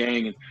Man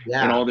Gang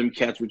and all them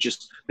cats were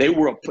just they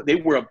were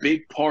a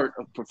big part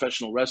of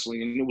professional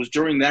wrestling. And it was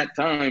during that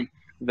time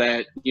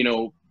that, you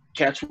know,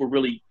 cats were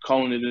really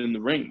calling it in the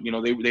ring. You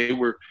know, they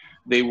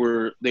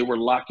were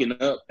locking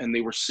up and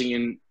they were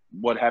seeing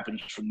what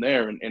happens from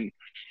there. And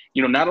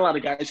you know, not a lot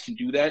of guys can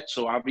do that.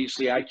 So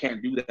obviously I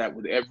can't do that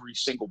with every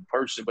single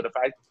person. But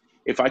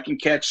if I can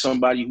catch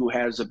somebody who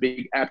has a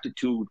big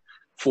aptitude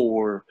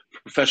for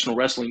professional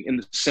wrestling in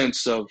the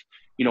sense of,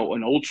 you know,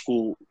 an old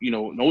school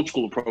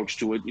approach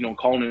to it, you know,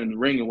 calling it in the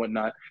ring and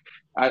whatnot,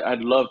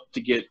 I'd love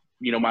to get,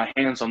 you know, my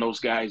hands on those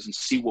guys and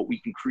see what we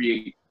can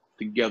create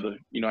together.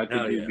 You know, I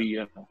think it would be,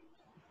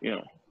 you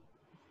know.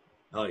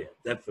 Oh yeah,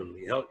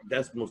 definitely.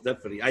 That's most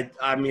definitely.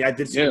 I mean, I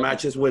did some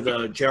matches with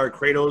Jared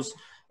Kratos.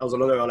 That was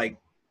another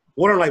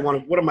one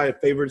of my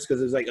favorites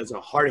because it's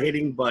a hard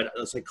hitting but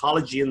a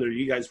psychology in there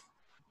you guys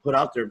put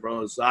out there,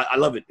 bro. So I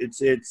love it.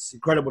 It's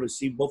incredible to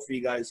see both of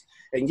you guys.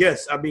 And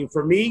yes, I mean,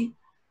 for me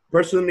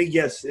personally,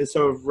 yes, it's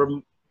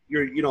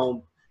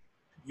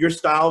your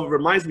style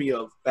reminds me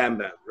of Bam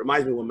Bam,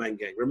 reminds me of One Man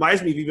Gang,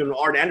 reminds me of even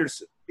Arn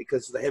Anderson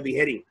because of the heavy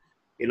hitting,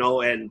 you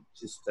know, and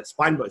just the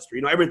spine buster,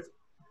 you know, everything.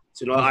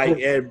 So, you know,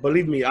 and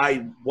believe me,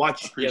 I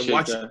watch. And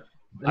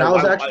I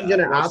was actually going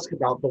to ask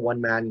about the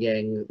One Man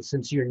Gang,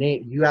 since your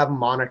name, you have a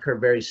moniker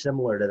very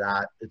similar to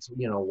that. It's,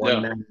 you know,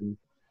 One Man,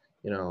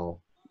 you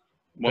know.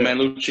 One Man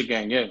Lucha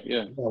Gang,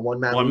 yeah. One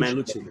Man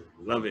Lucha Gang,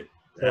 love it.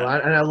 So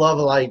I love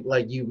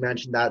like you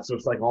mentioned that, so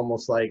it's like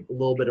almost like a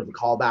little bit of a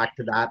callback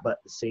to that, but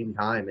at the same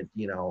time, it,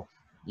 you know,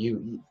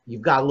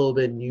 you've got a little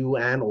bit of new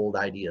and old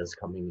ideas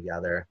coming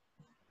together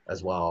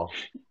as well.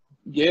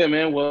 Yeah,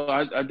 man. Well,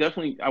 I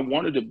definitely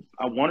wanted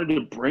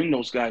to bring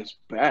those guys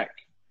back.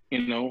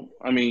 You know,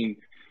 I mean,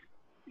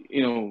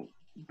 you know,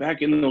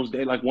 back in those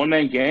days, like One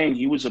Man Gang,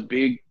 he was a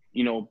big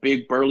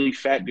burly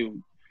fat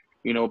dude.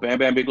 You know, Bam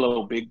Bam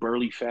Bigelow, big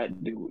burly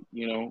fat dude.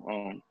 You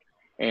know,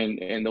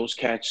 and those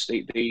cats,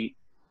 they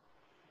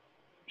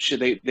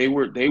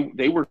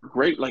were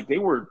great. Like they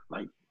were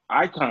like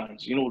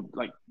icons. You know,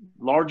 like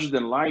larger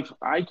than life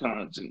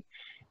icons.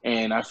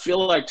 And I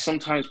feel like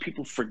sometimes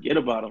people forget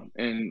about them.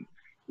 And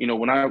you know,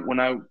 when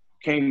I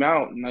came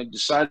out and I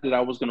decided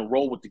I was going to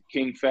roll with the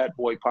King Fat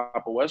Boy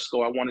Papa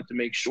Wesco, I wanted to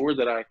make sure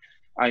that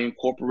I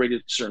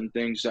incorporated certain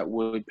things that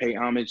would pay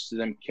homage to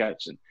them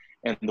cats,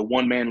 and the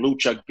One Man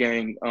Lucha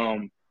Gang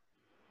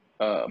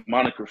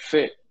moniker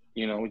fit,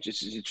 you know,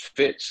 it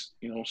fits,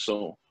 you know.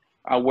 So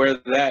I wear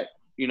that,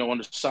 you know, on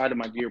the side of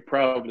my gear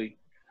proudly,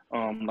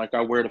 like I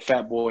wear the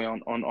Fat Boy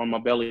on my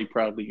belly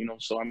proudly, you know.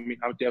 So I mean,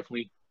 I would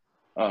definitely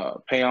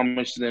pay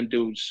homage to them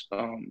dudes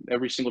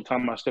every single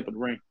time I step in the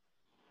ring.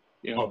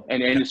 You know,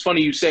 and it's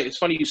funny you say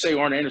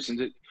Arn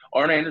Anderson.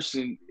 Arn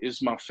Anderson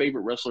is my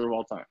favorite wrestler of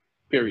all time.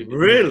 Period.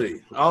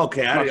 Really?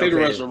 Okay. My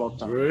favorite wrestler of all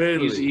time.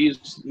 Really?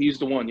 He's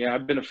the one. Yeah,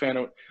 I've been a fan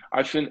of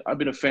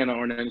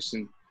Arn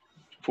Anderson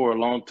for a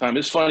long time.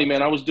 It's funny,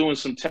 man. I was doing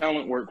some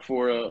talent work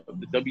for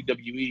the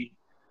WWE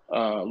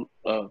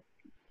a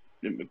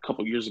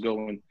couple years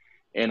ago,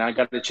 and I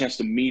got the chance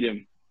to meet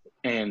him,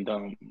 and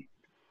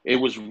it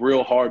was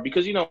real hard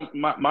because, you know,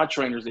 my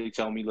trainers, they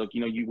tell me, look,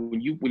 you know,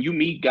 when you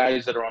meet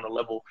guys that are on a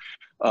level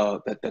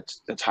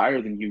that's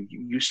higher than you,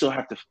 you still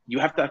have to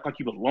act like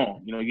you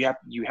belong. You know,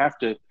 you have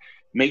to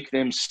make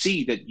them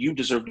see that you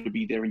deserve to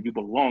be there and you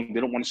belong. They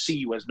don't want to see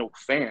you as no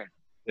fan.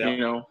 Yeah. You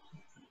know,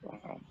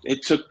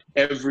 it took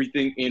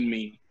everything in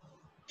me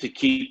to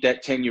keep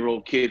that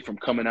 10-year-old kid from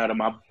coming out of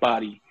my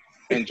body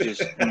and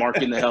just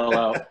marking the hell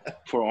out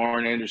for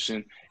Arn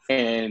Anderson.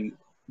 And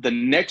the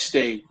next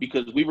day,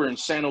 because we were in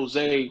San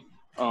Jose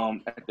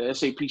at the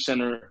SAP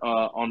Center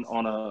on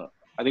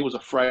I think it was a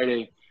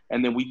Friday,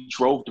 and then we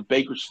drove to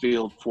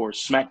Bakersfield for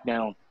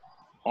SmackDown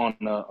on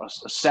a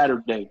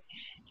Saturday,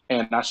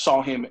 and I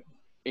saw him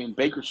in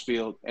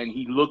Bakersfield, and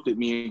he looked at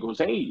me and goes,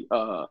 "Hey,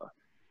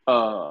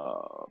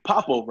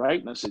 Papo, right?"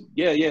 And I said,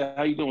 "Yeah,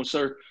 how you doing,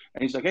 sir?"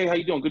 And he's like, "Hey, how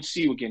you doing? Good to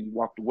see you again." He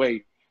walked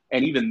away,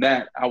 and even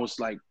that, I was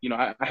like, you know,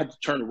 I had to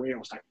turn away. I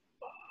was like,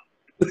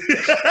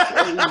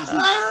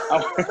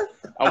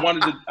 I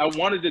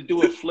wanted to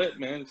do a flip,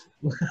 man.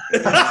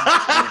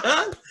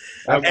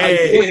 I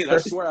did. I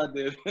swear I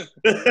did.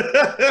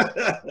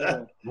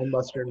 I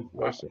must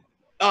enforce it.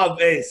 Oh,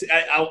 man, if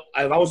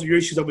I was in your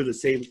shoes, I'll be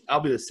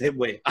the same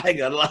way. I ain't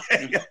gonna lie.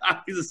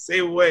 I'll be the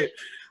same way.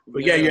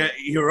 But yeah,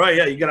 you're right.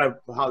 Yeah, you gotta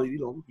like,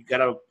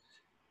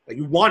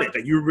 you want it.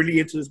 Like, you're really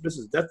into this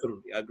business.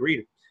 Definitely,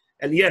 agreed.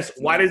 And yes,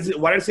 why did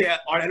I say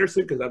Arn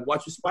Anderson? Because I've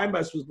watched your Spine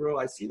Masters, bro.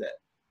 I see that.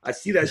 I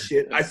see that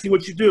shit. I see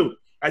what you do.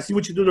 I see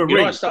what you do in the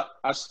ring. Know,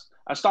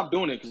 I stopped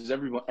doing it because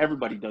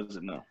everybody does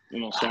it now.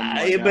 You know, so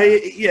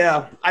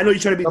yeah, I know you're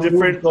trying to be some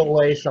different. Go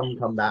away, some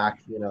come back.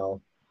 You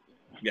know.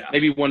 Yeah.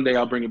 Maybe one day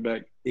I'll bring it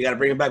back. You gotta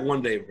bring it back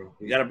one day, bro.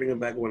 You gotta bring it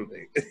back one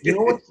day. You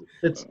know what?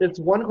 It's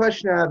one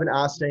question I haven't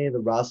asked any of the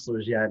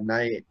wrestlers yet, and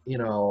I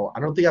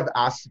don't think I've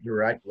asked it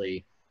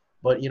directly,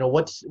 but you know,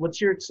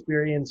 what's your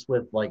experience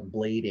with like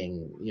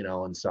blading, you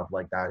know, and stuff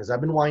like that? Because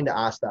I've been wanting to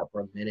ask that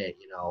for a minute.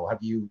 You know,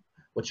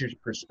 what's your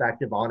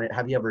perspective on it?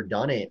 Have you ever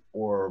done it,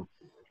 or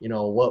you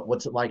know,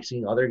 what's it like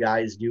seeing other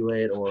guys do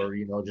it, or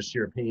you know, just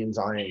your opinions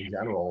on it in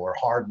general, or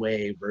hard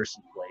way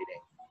versus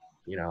blading,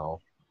 you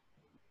know?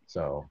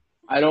 So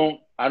I don't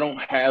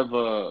have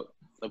a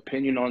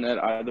opinion on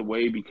that either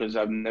way because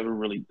I've never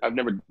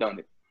done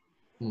it.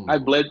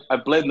 I've bled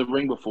in the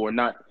ring before,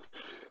 not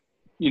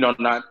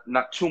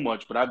too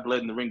much, but I've bled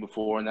in the ring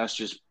before, and that's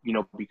just, you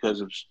know, because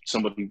of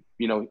somebody,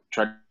 you know,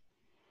 tried to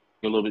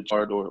be a little bit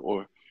hard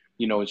or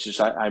you know, it's just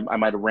I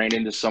might have ran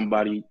into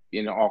somebody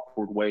in an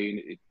awkward way, and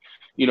it,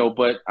 you know,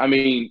 but I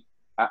mean,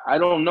 I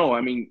don't know.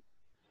 I mean,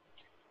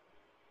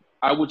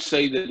 I would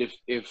say that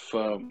if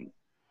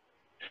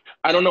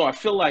I don't know. I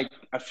feel like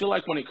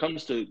when it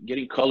comes to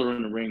getting color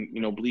in the ring,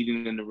 you know,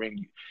 bleeding in the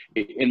ring,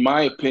 in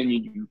my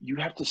opinion, you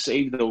have to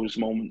save those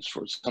moments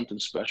for something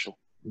special.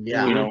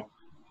 Yeah. You know,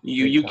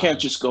 you can't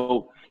just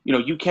go, you know,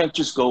 you can't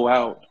just go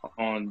out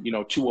on, you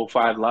know,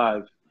 205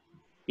 Live,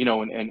 you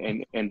know,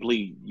 and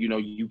bleed. You know,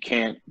 you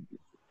can't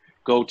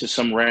go to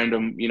some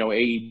random, you know,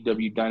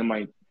 AEW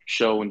Dynamite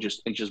show and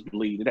just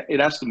bleed. It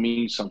has to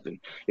mean something.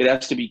 It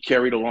has to be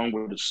carried along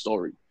with the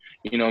story.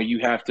 You know, you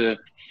have to.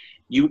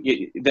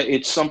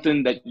 It's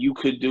something that you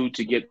could do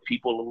to get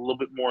people a little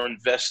bit more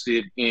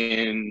invested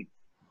in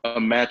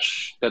a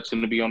match that's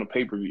going to be on a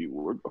pay-per-view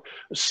or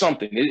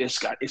something. It's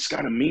got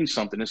to mean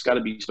something. It's got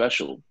to be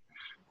special.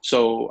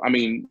 So, I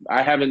mean,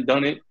 I haven't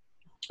done it.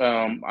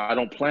 I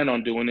don't plan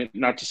on doing it.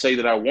 Not to say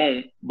that I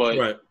won't, but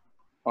right.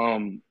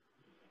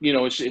 You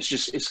know,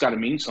 it's got to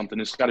mean something.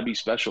 It's got to be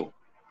special.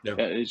 Yeah.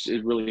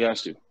 It really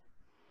has to.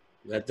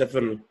 That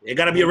definitely. It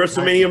got to be a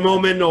WrestleMania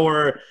moment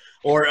or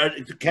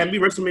it can be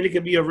WrestleMania. It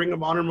could be a Ring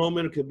of Honor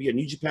moment. It could be a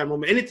New Japan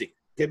moment. Anything.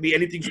 It could be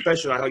anything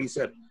special, like you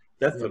said.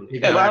 Definitely.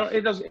 Yeah, but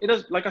it does.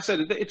 Like I said,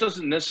 it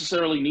doesn't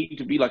necessarily need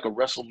to be like a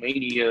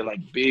WrestleMania, like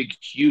big,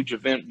 huge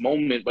event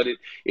moment. But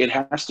it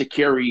has to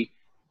carry.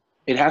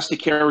 It has to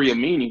carry a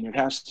meaning. It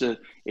has to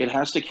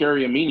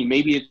carry a meaning.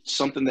 Maybe it's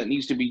something that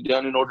needs to be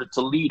done in order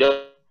to lead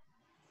up.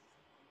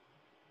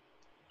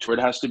 Or it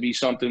has to be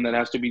something that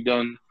has to be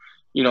done,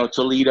 you know,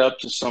 to lead up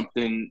to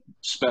something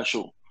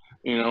special.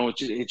 You know,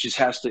 it just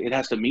has to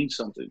mean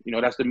something. You know,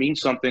 it has to mean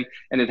something,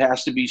 and it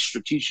has to be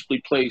strategically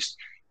placed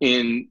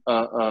in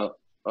a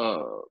part of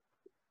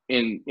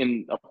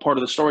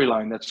the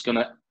storyline that's going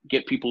to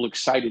get people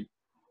excited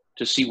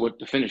to see what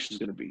the finish is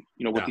going to be.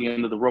 You know, what the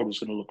end of the road is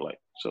going to look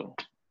like. So,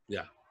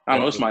 yeah, I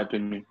don't know. That's my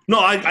opinion. No,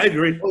 I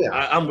agree. Oh,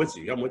 yeah. I'm with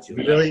you.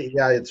 Really,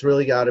 yeah, it's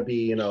really got to be,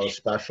 you know,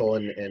 special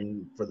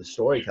and for the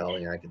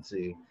storytelling, I can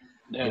see.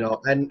 Yeah. You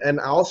know, and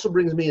also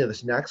brings me to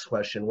this next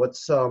question.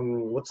 What's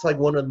like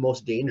one of the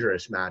most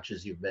dangerous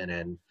matches you've been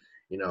in?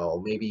 You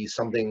know, maybe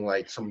something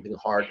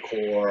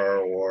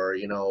hardcore or,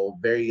 you know,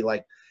 very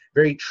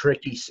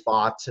tricky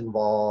spots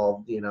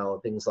involved, you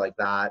know, things like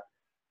that,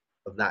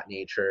 of that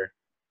nature.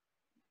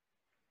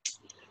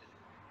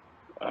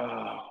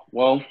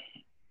 Well,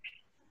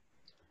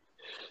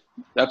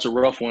 that's a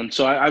rough one.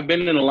 So I've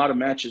been in a lot of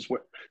matches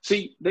where,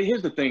 see,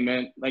 here's the thing,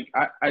 man. Like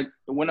how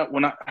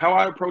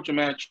I approach a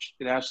match,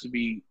 it has to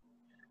be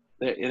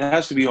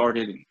hard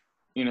hitting.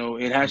 You know,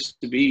 it has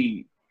to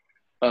be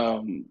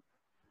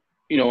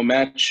a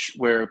match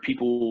where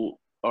people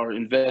are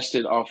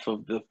invested off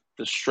of the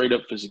straight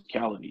up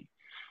physicality.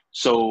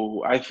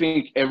 So I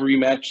think every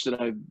match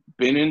that I've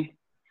been in,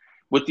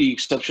 with the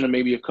exception of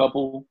maybe a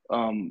couple,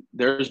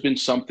 there's been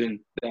something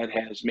that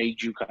has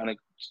made you kind of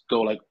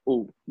go like,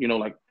 oh,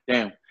 like,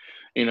 damn,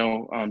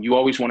 you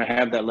always want to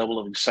have that level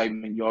of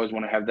excitement. You always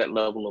want to have that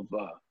level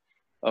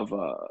of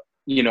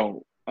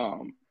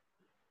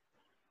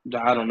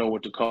I don't know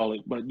what to call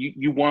it, but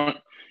you want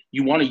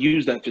to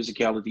use that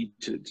physicality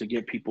to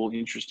get people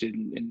interested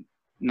and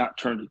not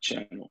turn the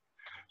channel.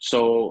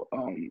 So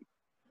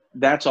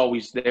that's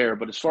always there.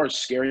 But as far as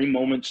scary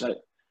moments,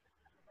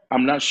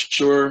 I'm not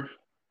sure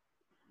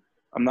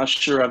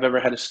I've ever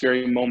had a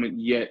scary moment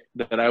yet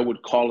that I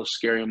would call a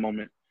scary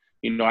moment.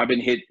 I've been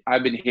hit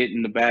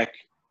in the back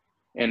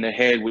and the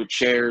head with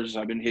chairs.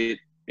 I've been hit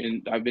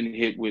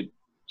with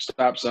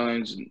stop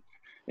signs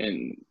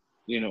and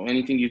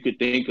anything you could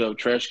think of,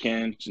 trash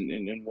cans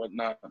and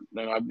whatnot.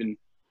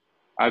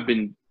 I've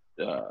been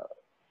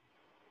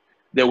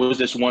there was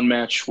this one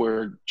match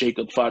where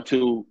Jacob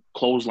Fatu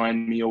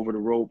clotheslined me over the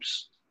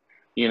ropes,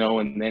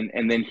 and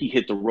then he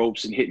hit the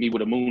ropes and hit me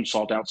with a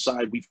moonsault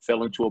outside. We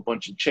fell into a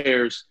bunch of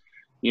chairs,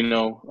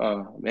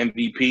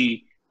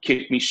 MVP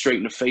kicked me straight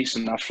in the face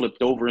and I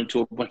flipped over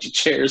into a bunch of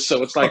chairs.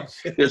 So it's like,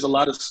 there's a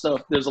lot of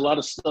stuff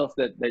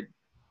that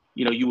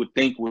you would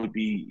think would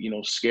be,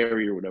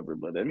 scary or whatever,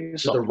 but I mean,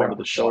 it's all part of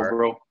the show,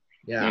 bro.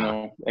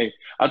 Yeah. Hey,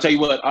 I'll tell you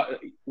what,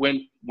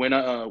 when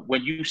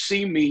you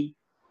see me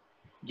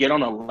get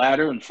on a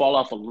ladder and fall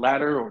off a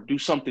ladder or do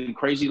something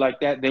crazy like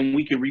that, then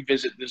we can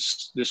revisit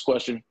this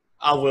question.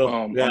 I will.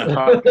 On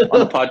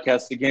the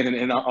podcast again,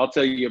 and I'll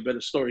tell you a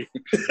better story.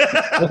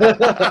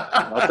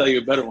 I'll tell you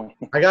a better one.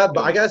 I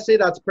gotta say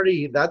that's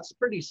pretty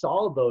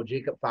solid though,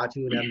 Jacob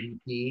Fatu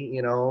and MVP.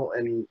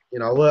 And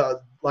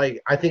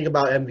like I think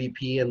about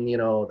MVP and the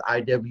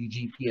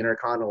IWGP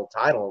Intercontinental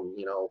title.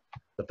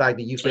 The fact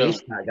that you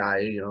faced that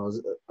guy,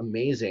 is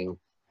amazing.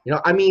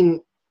 I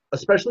mean,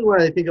 especially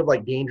when I think of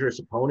like dangerous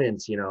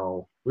opponents.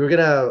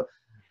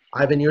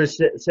 Ivan, you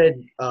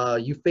said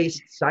you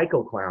faced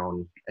Psycho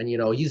Clown, and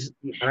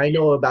I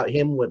know about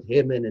him with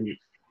him and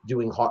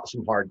doing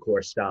some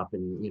hardcore stuff,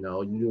 and you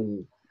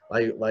doing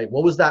like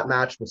what was that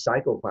match with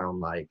Psycho Clown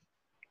like?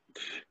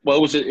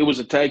 Well, it was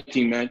a tag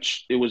team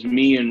match. It was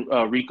me and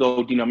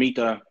Rico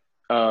Dinamita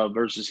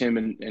versus him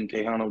and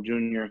Tejano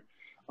Jr.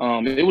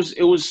 It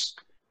was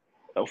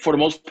for the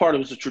most part it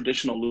was a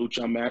traditional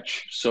lucha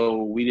match,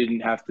 so we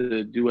didn't have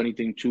to do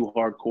anything too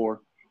hardcore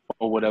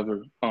or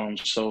whatever.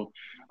 So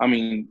I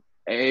mean,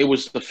 it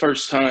was the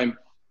first time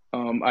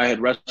I had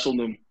wrestled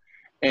him,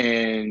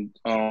 and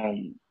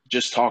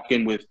just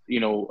talking with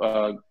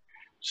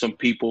some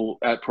people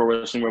at Pro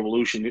Wrestling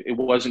Revolution, it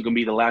wasn't going to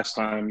be the last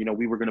time.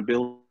 We were going to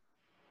build,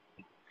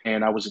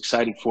 and I was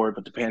excited for it,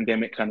 but the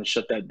pandemic kind of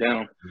shut that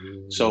down.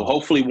 So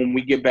hopefully when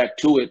we get back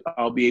to it,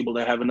 I'll be able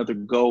to have another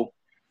go,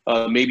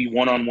 maybe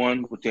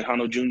one-on-one with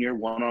Tejano Jr.,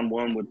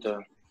 one-on-one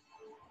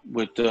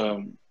with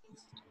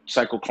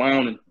Psycho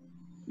Clown. And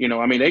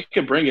I mean, they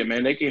can bring it,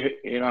 man. They can,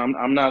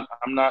 I'm not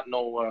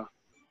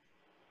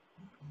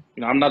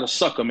a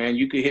sucker, man.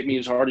 You can hit me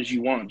as hard as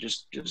you want.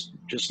 Just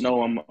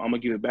know I'm gonna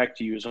give it back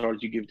to you as hard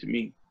as you give it to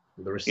me.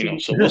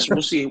 So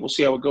we'll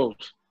see how it goes.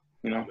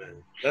 Man,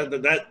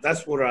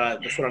 that's what I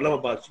love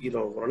about you.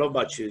 What I love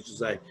about you is just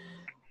like,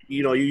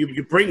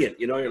 you bring it.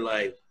 You're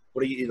like,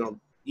 what do you,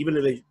 even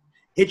if they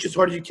hit you as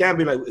hard as you can,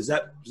 be like, is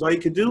that all you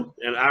can do?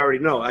 And I already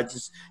know. I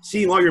just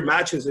seeing all your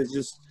matches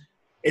is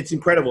it's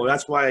incredible.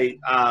 That's why.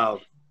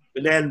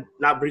 And then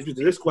that brings me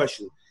to this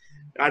question.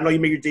 I know you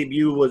made your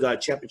debut with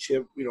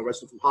Championship,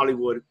 wrestling from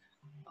Hollywood.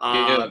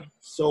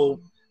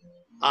 So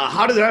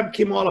how did that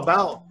become all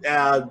about?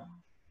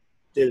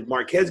 Did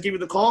Marquez give you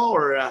the call,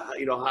 or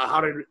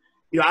how did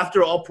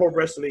after All Pro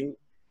Wrestling,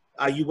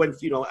 you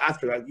went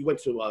after that you went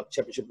to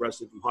Championship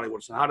Wrestling from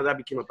Hollywood? So how did that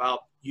become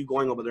about, you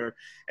going over there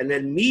and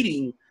then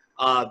meeting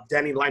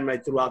Danny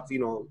Limelight throughout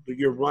your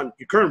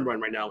current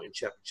run right now in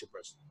Championship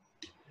Wrestling?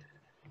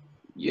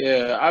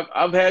 Yeah,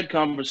 I've had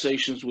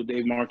conversations with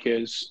Dave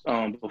Marquez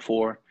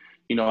before.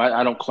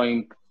 I don't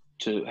claim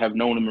to have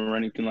known him or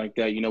anything like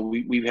that.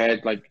 We've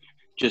had like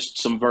just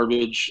some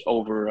verbiage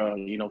over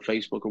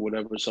Facebook or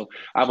whatever. So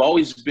I've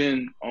always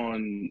been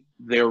on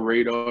their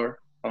radar.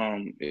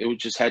 It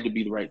just had to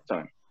be the right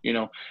time,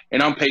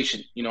 and I'm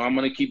patient. I'm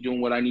going to keep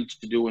doing what I need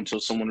to do until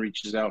someone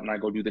reaches out and I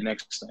go do the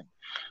next thing.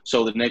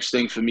 So the next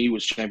thing for me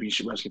was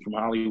Championship Wrestling from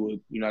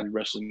Hollywood, United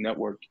Wrestling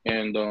Network.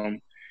 And,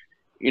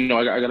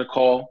 I got a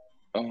call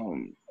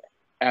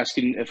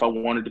asking if I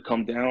wanted to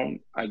come down.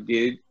 I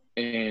did.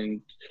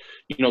 And,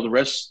 the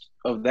rest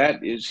of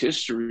that is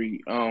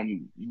history.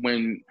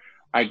 When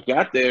I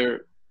got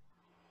there,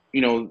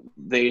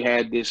 they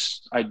had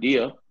this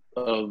idea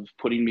of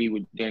putting me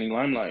with Danny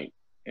Limelight.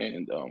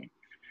 And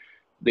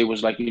they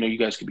was like, you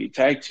guys could be a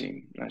tag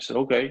team. And I said,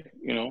 okay,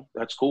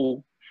 that's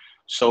cool.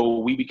 So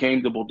we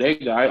became the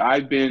Bodega.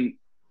 I've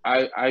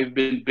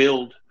been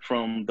billed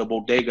from the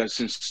Bodega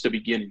since the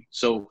beginning.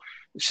 So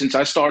since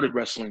I started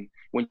wrestling,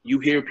 when you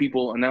hear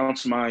people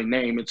announce my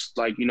name, it's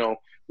like,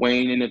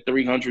 weighing in at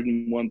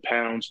 301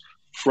 pounds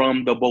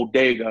from the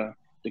Bodega,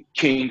 the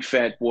King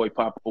Fat Boy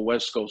Papa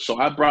Wesco. So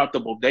I brought the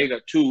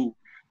Bodega to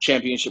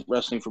Championship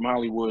Wrestling from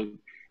Hollywood,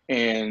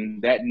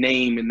 and that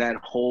name and that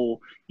whole,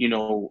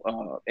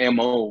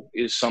 MO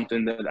is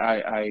something that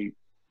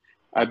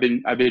I've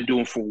been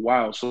doing for a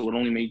while. So it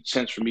only made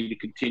sense for me to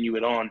continue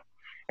it on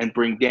and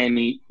bring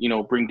Danny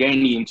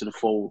into the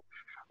fold.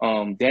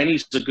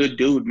 Danny's a good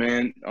dude,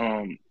 man.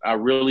 I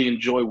really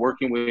enjoy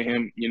working with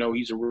him.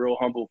 He's a real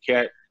humble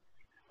cat.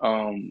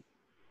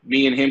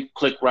 Me and him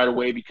click right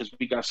away because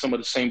we got some of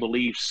the same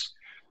beliefs.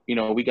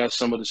 We got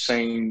some of the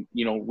same,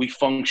 we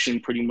function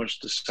pretty much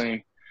the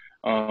same.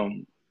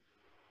 And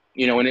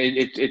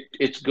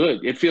it's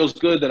good. It feels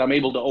good that I'm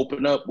able to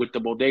open up with the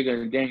Bodega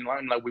and Danny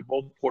Limelight. We're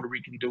both Puerto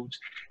Rican dudes,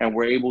 and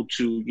we're able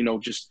to,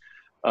 just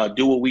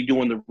do what we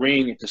do in the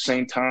ring at the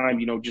same time.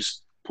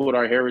 Just put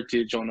our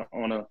heritage on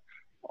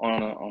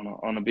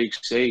a big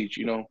stage.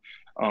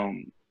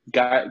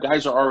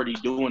 Guys are already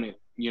doing it.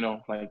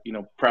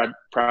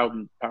 Proud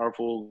and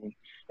Powerful, and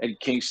Eddie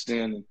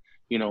Kingston,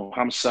 and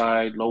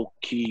Homicide, Low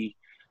Key,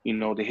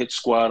 the Hit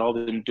Squad, all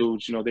them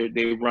dudes.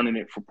 They're running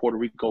it for Puerto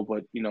Rico,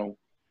 but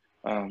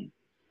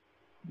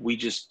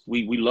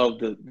we love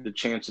the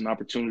chance and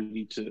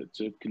opportunity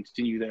to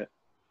continue that.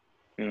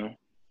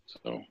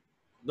 So.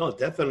 No,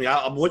 definitely.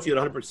 I'm with you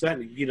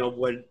 100%.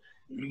 When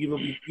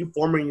you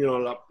forming,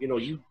 you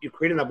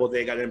creating that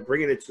Bodega and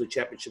bringing it to the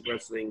Championship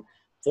Wrestling,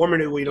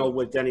 forming it,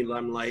 with Danny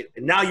Limelight,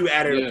 and now you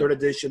added a third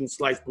edition,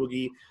 Slice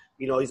Boogie.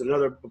 He's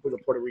another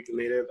Puerto Rican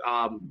native.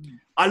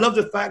 I love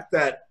the fact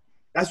that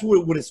that's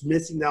what is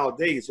missing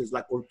nowadays is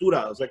la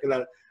cultura. It's like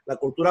la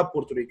cultura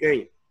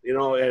puertorriqueña,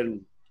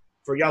 and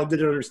for y'all who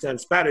didn't understand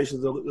Spanish,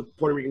 is the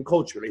Puerto Rican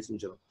culture, ladies and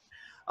gentlemen.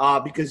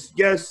 Because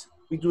yes,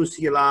 we do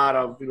see a lot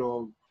of,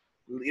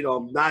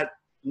 not,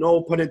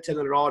 no pun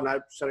intended at all,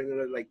 not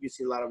something like you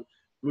see a lot of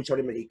lucha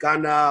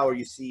mexicana, or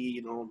you see,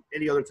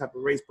 any other type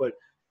of race, but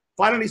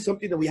finally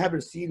something that we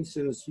haven't seen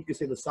since, you could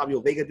say, the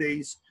Savio Vega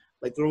days,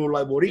 like through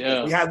like Boricua.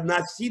 Yeah. We have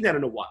not seen that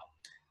in a while.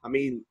 I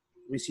mean,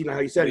 we've seen how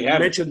you said it. You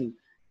mentioned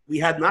we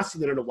had not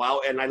seen it in a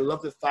while, and I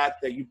love the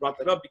fact that you brought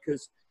that up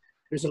because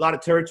there's a lot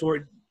of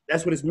territory.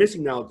 That's what is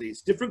missing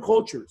nowadays. Different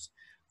cultures,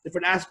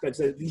 different aspects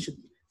that we should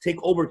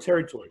take over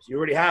territories. You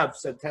already have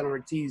Santana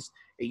Ortiz,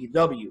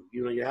 AEW.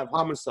 You have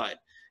Homicide.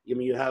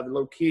 You have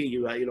Low Key.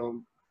 You have,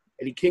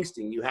 Eddie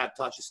Kingston. You have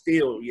Tasha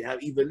Steele. You have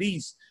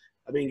Ivelisse.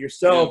 I mean,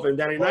 yourself and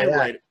Danny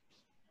Limelight.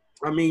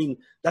 I mean,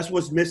 that's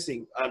what's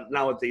missing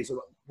nowadays.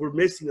 So we're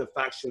missing a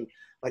faction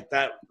like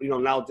that,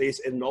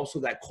 nowadays, and also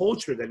that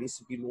culture that needs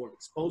to be more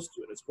exposed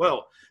to it as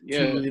well,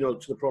 to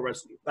the pro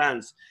wrestling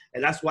fans.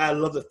 And that's why I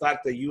love the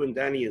fact that you and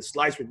Danny and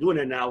Slice are doing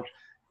it now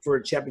for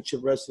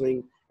Championship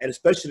Wrestling, and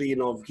especially,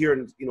 here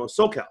in,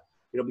 SoCal,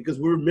 because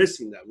we're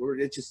missing that.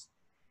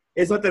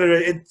 It's not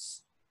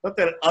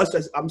that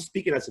I'm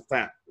speaking as a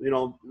fan,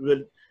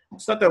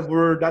 it's not that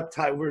we're not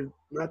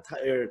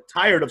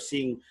tired of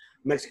seeing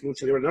Mexican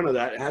lucha libre, none of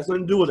that. It has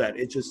nothing to do with that.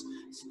 It's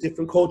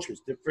different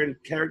cultures,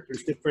 different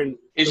characters,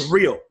 it's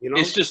real,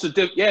 It's just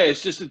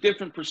it's just a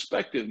different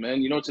perspective,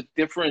 man. It's a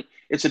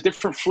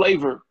different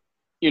flavor,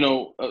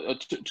 to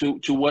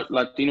what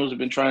Latinos have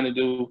been trying to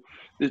do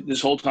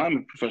this whole time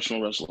in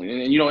professional wrestling.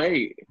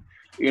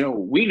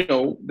 And we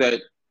know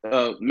that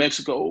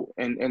Mexico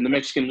and the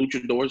Mexican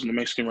luchadors and the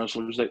Mexican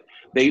wrestlers, that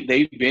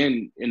they've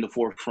been in the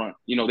forefront.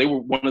 They were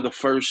one of the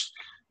first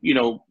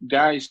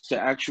guys to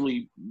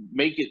actually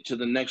make it to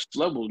the next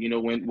level,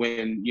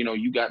 when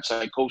you got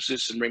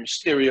Psychosis and Rey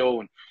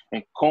Mysterio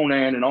and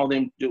Conan and all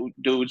them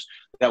dudes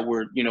that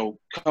were,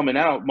 coming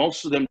out.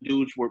 Most of them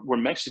dudes were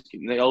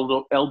Mexican. The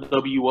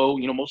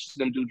LWO, most of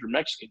them dudes were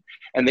Mexican,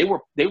 and they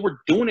were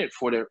doing it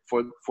for their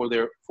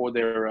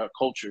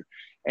culture.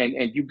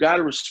 And you got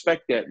to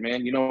respect that,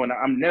 man, and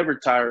I'm never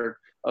tired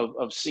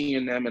of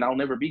seeing them, and I'll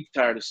never be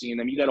tired of seeing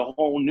them. You got a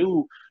whole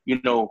new,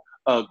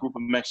 group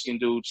of Mexican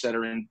dudes that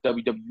are in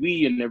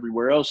WWE and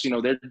everywhere else.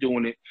 They're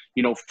doing it,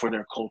 for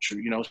their culture.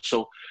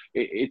 So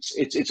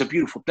it's a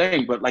beautiful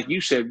thing. But like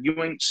you said,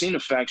 you ain't seen a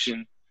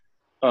faction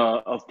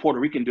of Puerto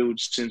Rican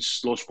dudes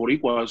since Los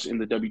Boricuas in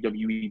the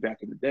WWE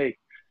back in the day.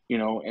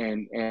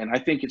 And I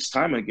think it's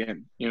time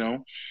again.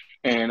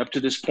 And up to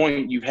this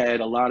point, you've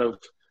had a lot of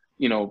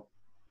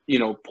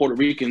Puerto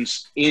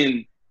Ricans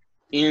in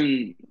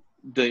the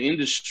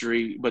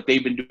industry, but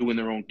they've been doing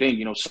their own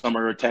thing. Some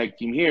are a tag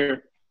team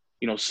here.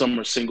 Some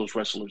are singles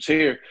wrestlers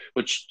here,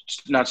 but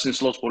not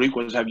since Los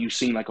Boricuas have you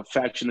seen like a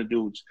faction of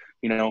dudes.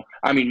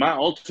 I mean, my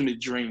ultimate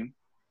dream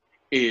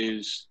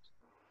is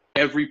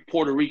every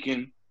Puerto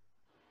Rican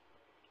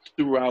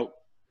throughout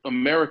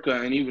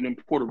America and even in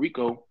Puerto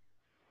Rico,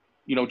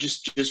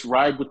 just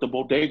ride with the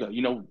Bodega,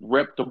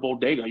 rep the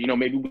Bodega.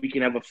 Maybe we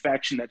can have a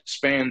faction that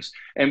spans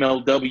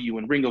MLW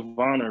and Ring of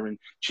Honor and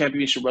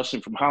Championship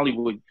Wrestling from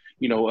Hollywood,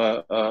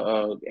 AEW,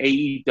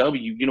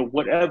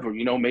 whatever,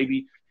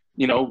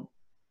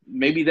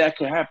 maybe that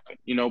could happen,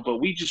 but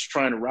we just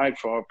trying to ride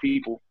for our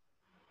people.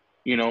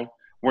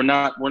 We're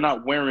not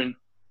wearing,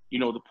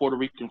 the Puerto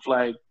Rican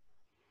flag,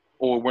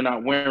 or we're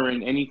not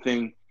wearing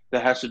anything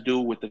that has to do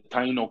with the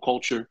Taino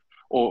culture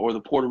or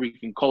the Puerto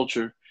Rican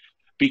culture,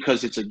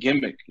 because it's a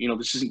gimmick. You know,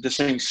 this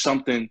ain't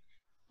something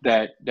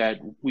that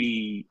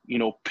we, you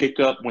know, pick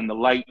up when the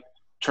light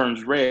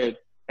turns red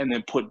and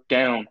then put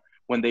down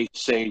when they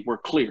say we're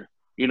clear.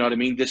 You know what I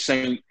mean? This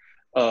ain't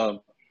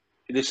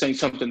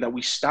something that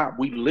we stop.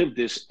 We live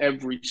this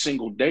every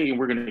single day, and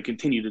we're going to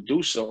continue to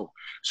do so.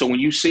 So when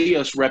you see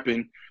us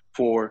repping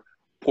for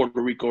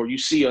Puerto Rico, or you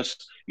see us,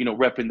 you know,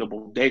 repping the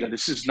bodega,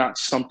 this is not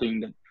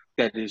something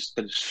that is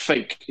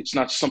fake. It's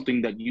not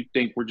something that you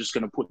think we're just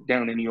going to put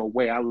down any old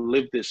way. I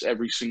live this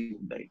every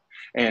single day,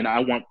 and I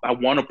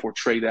want to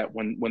portray that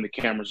when the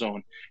camera's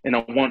on, and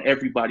I want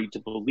everybody to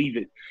believe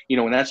it. You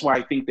know, and that's why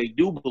I think they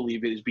do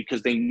believe it, is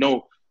because they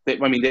know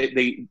that. I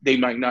mean, they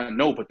might not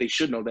know, but they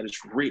should know that it's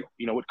real.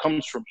 You know, it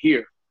comes from here.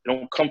 It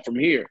don't come from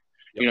here.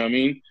 You know what I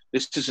mean?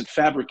 This isn't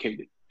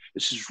fabricated.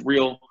 This is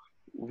real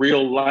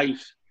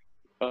life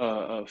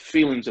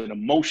feelings and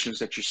emotions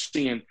that you're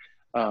seeing,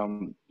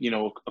 you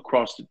know,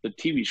 across the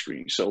TV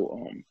screen. So,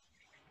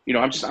 you know,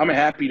 I'm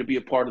happy to be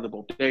a part of the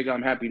bodega.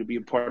 I'm happy to be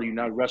a part of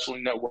United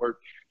Wrestling Network,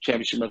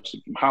 Championship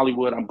Wrestling from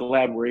Hollywood. I'm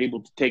glad we're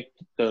able to take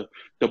the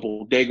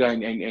bodega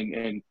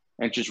and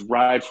just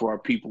ride for our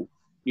people,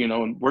 you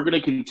know, and we're going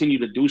to continue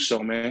to do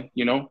so, man.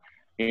 You know,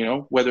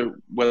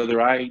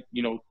 whether I,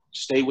 you know,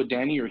 stay with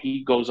Danny or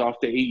he goes off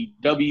to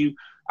AEW,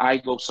 I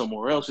go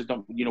somewhere else.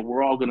 You know,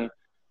 we're all going to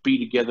be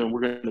together, and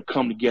we're going to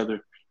come together.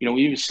 You know,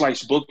 even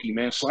Slice Boogie,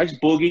 man. Slice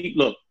Boogie,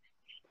 look,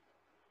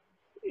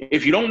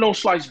 if you don't know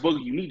Slice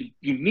Boogie,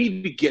 you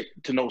need to get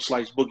to know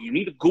Slice Boogie. You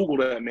need to Google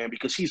that, man,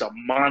 because he's a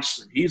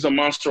monster. He's a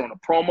monster on a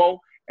promo,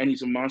 and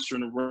he's a monster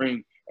in the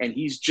ring, and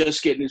he's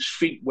just getting his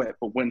feet wet.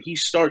 But when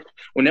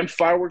them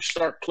fireworks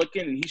start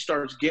clicking and he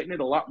starts getting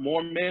it a lot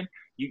more, man,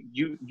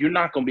 you're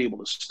not going to be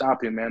able to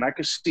stop him, man. I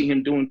could see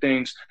him doing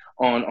things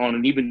on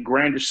an even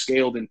grander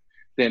scale than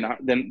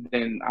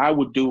I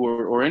would do,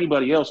 or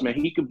anybody else, man.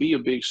 He could be a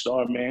big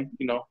star, man,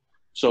 you know.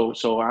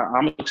 So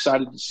I'm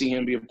excited to see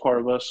him be a part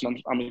of us, and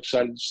I'm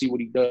excited to see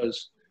what he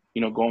does,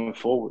 you know, going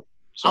forward.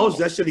 So, I was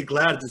actually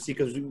glad to see,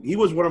 because he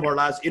was one of our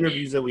last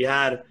interviews that we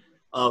had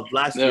of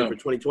last year for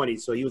 2020.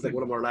 So he was like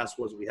one of our last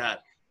ones we had.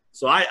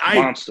 So I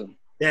monster.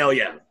 Hell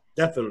yeah,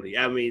 definitely.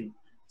 I mean,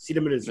 see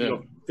him in his you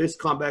know, fist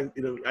combat.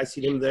 You know, I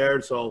see him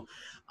there. So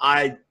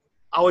I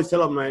always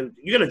tell him, man,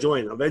 you gotta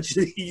join.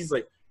 Eventually, he's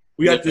like,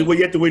 we have to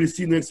wait to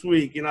see next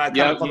week. You know, I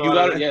kind of you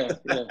got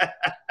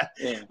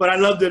it. But I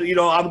love that. You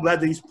know, I'm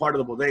glad that he's part of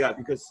the bodega,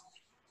 because,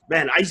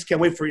 man, I just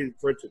can't wait for it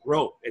to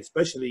grow,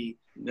 especially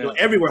you know,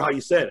 everywhere, how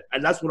you said,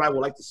 and that's what I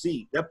would like to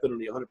see.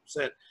 Definitely,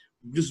 100%.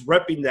 Just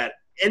repping that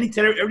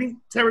every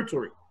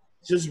territory,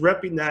 just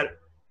repping that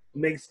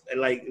makes,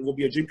 like, it will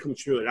be a dream come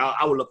true, and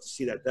I would love to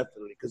see that,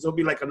 definitely, because it'll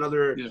be like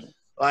another,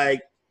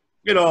 like,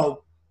 you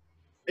know,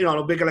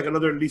 it'll be like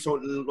another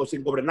Los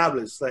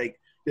Ingobernables, like.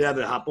 You have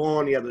the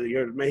Japón, you have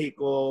the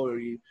Mexico,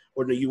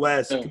 or the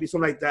U.S. It could be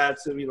something like that.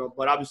 So, you know,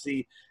 but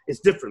obviously it's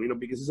different, you know,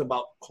 because it's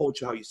about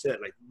culture, how you said,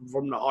 like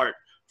from the heart,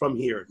 from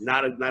here,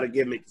 not a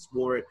gimmick. It's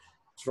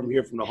from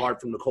here, from the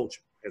heart, from the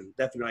culture, and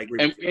definitely I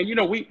agree. And you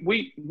know, we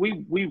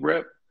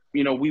rep,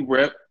 you know, we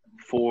rep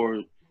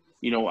for,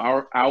 you know,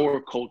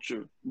 our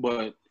culture,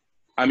 but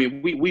I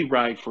mean, we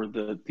ride for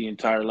the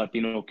entire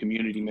Latino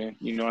community, man.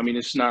 You know, I mean,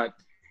 it's not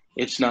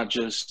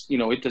just, you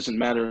know, it doesn't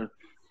matter.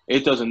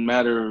 It doesn't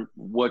matter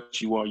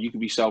what you are. You could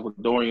be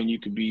Salvadorian, you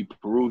could be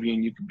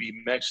Peruvian, you could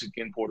be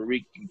Mexican, Puerto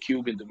Rican,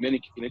 Cuban,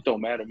 Dominican. It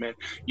don't matter, man.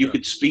 You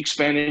could speak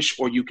Spanish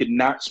or you could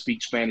not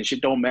speak Spanish.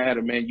 It don't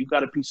matter, man. You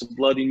got a piece of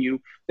blood in you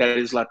that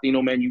is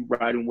Latino, man. You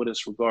riding with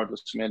us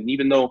regardless, man. And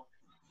even though,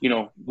 you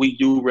know, we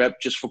do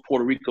rep just for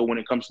Puerto Rico when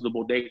it comes to the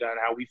bodega and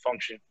how we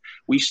function,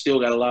 we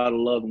still got a lot of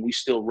love, and we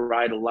still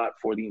ride a lot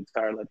for the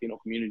entire Latino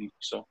community.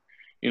 So,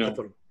 you know.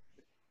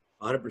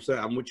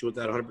 100%. I'm with you with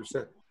that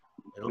 100%.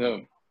 You know?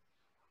 Yeah.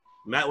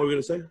 Matt, what were you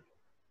gonna say?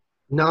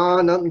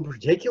 No, nothing in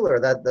particular.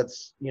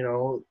 That's you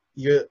know,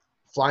 you're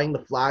flying the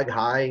flag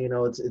high. You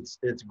know, it's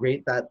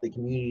great that the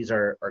communities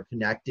are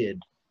connected,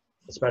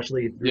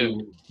 especially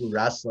through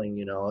wrestling.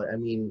 You know, I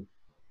mean,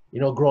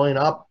 you know, growing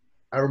up,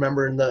 I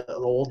remember in the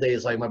old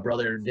days, like my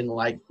brother didn't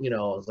like, you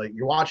know, it's like,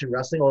 you're watching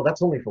wrestling. Oh,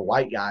 that's only for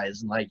white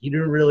guys, and like he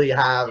didn't really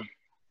have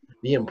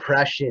the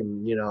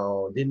impression. You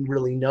know, didn't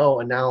really know.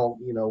 And now,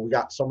 you know, we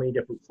got so many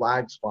different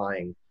flags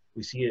flying.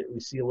 We see it. We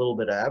see a little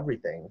bit of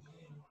everything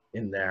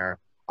in there.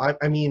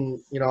 I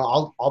mean, you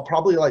know, I'll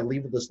probably like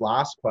leave with this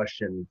last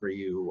question for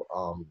you.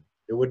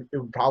 It would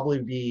probably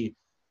be,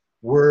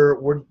 where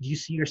do you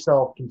see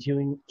yourself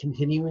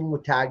continuing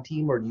with tag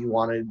team, or do you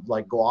want to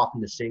like go off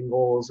into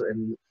singles?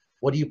 And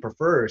what do you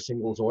prefer,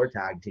 singles or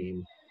tag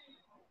team?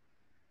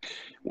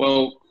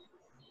 Well,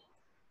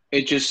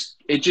 it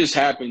just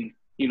happened,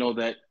 you know,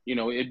 that, you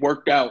know, it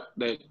worked out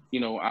that, you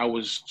know, I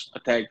was a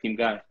tag team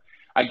guy.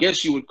 I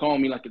guess you would call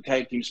me like a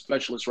tag team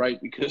specialist,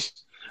 right? Because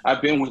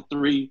I've been with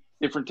 3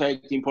 different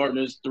tag team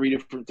partners, 3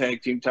 different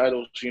tag team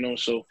titles, you know.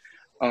 So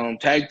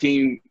tag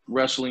team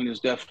wrestling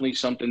is definitely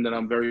something that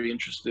I'm very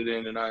interested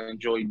in and I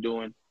enjoy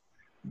doing.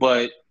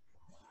 But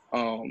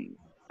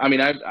I mean,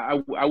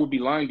 I would be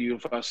lying to you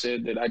if I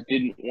said that I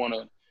didn't want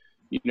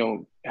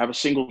to, have a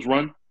singles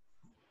run,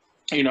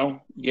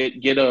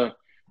 get a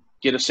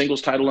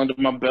singles title under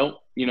my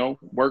belt,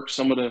 work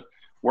some of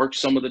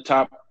the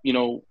top,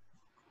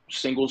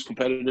 singles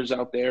competitors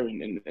out there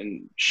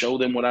and show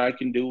them what I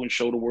can do and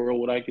show the world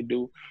what I can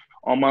do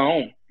on my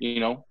own,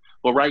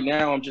 But right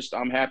now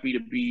I'm happy to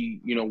be,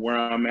 where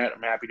I'm at.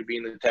 I'm happy to be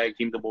in the tag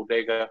team, the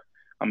Bodega.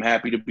 I'm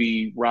happy to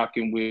be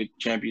rocking with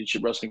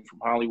Championship Wrestling from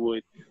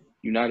Hollywood,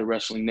 United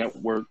Wrestling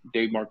Network,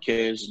 Dave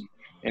Marquez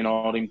and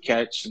all them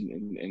cats.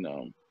 And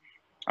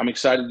I'm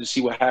excited to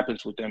see what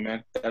happens with them,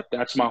 man.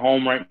 That's my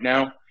home right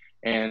now.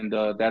 And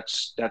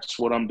that's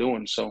what I'm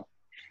doing. So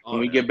when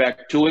we get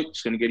back to it,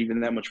 it's going to get even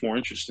that much more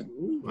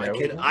interesting.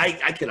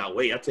 I cannot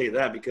wait. I'll tell you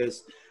that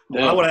because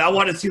I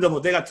want to see the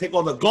Bodega take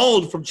all the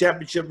gold from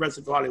Championship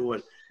Wrestling for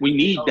Hollywood. We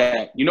need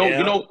that.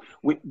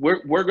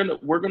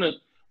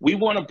 We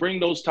want to bring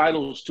those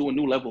titles to a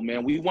new level,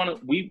 man.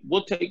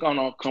 We'll take on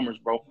all comers,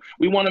 bro.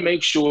 We want to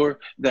make sure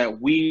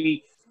that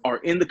we are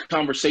in the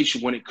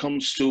conversation when it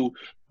comes to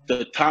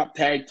the top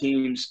tag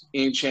teams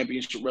in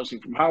Championship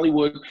Wrestling from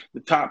Hollywood, the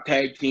top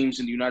tag teams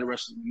in the United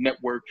Wrestling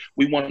Network.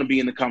 We want to be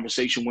in the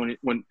conversation when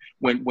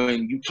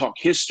you talk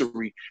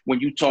history, when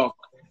you talk,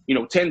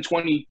 10,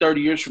 20,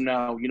 30 years from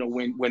now,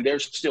 when they're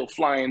still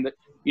flying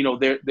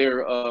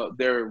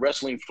their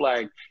wrestling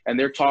flag and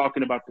they're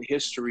talking about the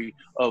history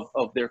of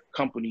their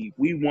company.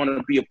 We want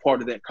to be a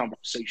part of that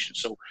conversation.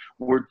 So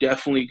we're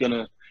definitely going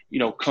to,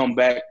 come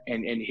back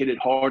and hit it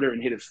harder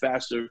and hit it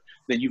faster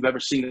than you've ever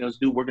seen us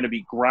do. We're going to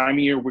be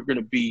grimier. We're going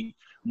to be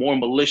more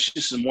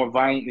malicious and more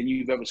violent than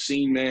you've ever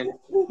seen, man.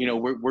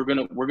 We're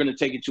going to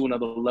take it to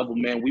another level,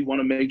 man. We want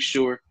to make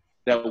sure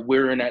that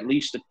we're in at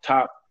least the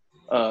top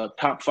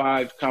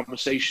 5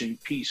 conversation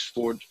piece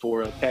for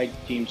tag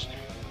teams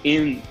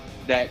in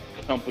that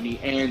company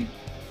and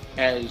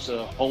as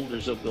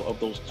holders of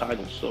those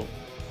titles. So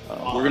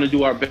we're going to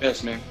do our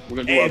best, man. We're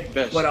going to do our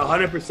best. But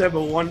 100%,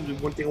 but one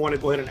thing I want to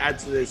go ahead and add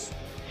to this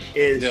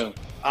is,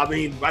 I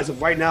mean, as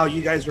of right now,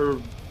 you guys are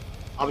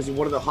obviously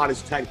one of the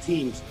hottest tag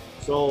teams.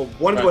 So I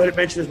want to go ahead and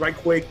mention this right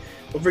quick.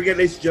 Don't forget,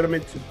 ladies and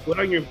gentlemen, to put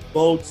on your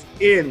votes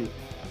in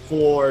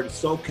for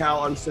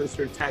SoCal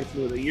Uncensored Tag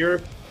Team of the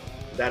Year.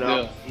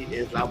 That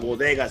is La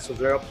Bodega. So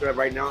they're up there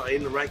right now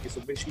in the rankings.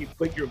 So make sure you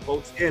put your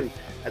votes in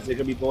as they're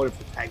going to be voted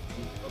for Tag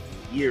Team of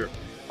the Year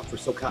for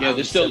SoCal. Yeah,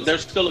 there's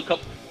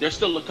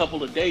still a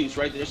couple of days,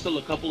 right? There's still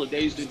a couple of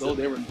days to go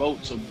there and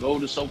vote. So go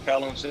to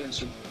SoCal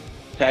Uncensored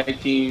Tag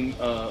Team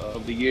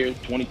of the Year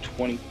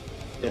 2020.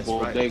 The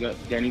Bodega,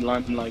 right. Danny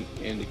Limelight,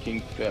 and the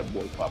King Fat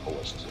Boy Papa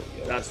West. So,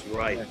 that's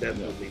right,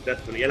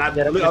 definitely. And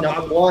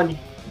number one,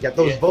 get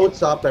those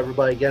votes up,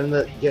 everybody. Get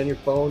in your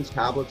phones,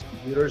 tablets,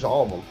 computers,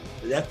 all of them.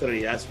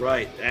 Definitely, that's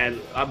right.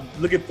 And I'm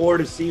looking forward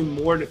to seeing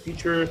more in the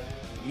future.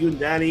 You and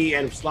Danny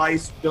and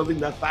Slice building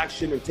that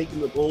faction and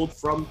taking the gold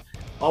from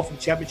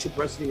Championship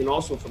Wrestling and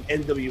also from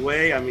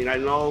NWA. I mean, I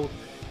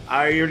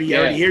already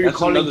hear you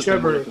calling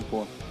Trevor.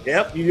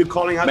 Yep, you're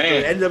calling out the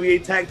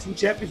NWA Tag Team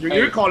Champions.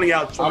 You're calling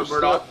out Trevor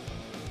Murdoch.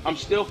 I'm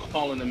still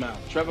calling them out.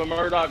 Trevor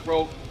Murdoch,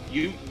 bro.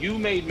 You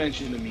made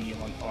mention to me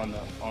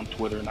on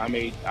Twitter, and I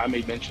made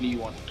mention to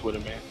you on Twitter,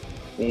 man.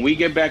 When we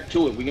get back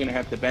to it, we're gonna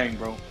have to bang,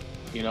 bro.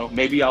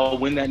 Maybe I'll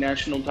win that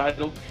national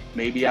title,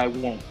 maybe I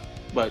won't.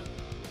 But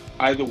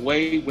either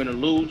way, win or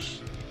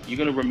lose, you're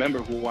gonna remember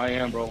who I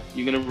am, bro.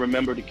 You're gonna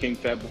remember the King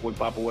Fat Boy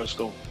Papa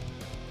Wesco,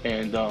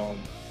 and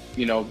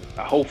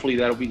hopefully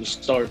that'll be the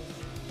start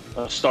of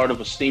a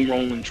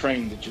steamrolling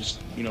train that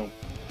just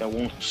that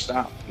won't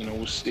stop.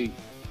 We'll see.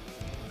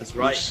 That's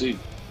right. We'll see.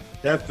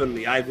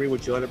 Definitely, I agree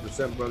with you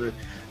 100%, brother.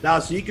 Now,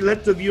 so you can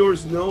let the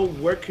viewers know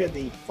where can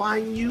they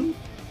find you.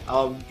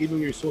 Give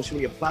them your social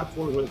media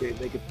platforms where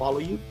they can follow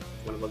you.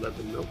 Want to let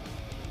them know?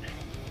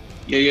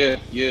 Yeah.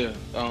 You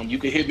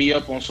can hit me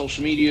up on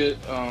social media.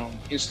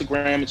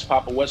 Instagram, it's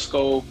Papa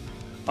Wesco.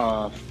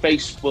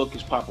 Facebook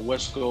is Papa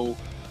Wesco.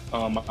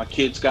 My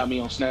kids got me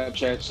on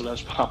Snapchat, so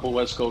that's Papa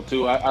Wesco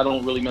too. I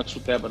don't really mess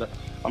with that, but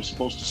I'm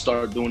supposed to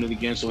start doing it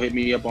again. So hit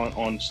me up on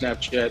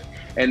Snapchat,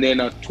 and then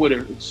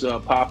Twitter. It's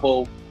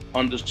Papo_Esco.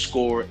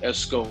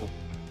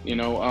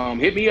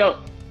 Hit me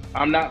up.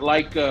 I'm not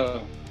like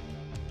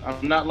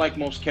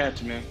most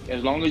cats, man.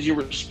 As long as you're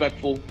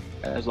respectful,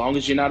 as long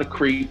as you're not a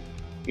creep,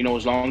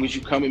 as long as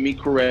you come at me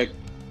correct.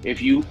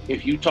 If you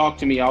talk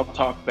to me, I'll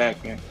talk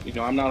back, man.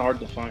 I'm not hard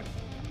to find.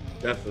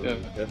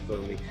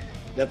 Definitely.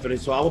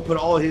 So I will put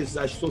all his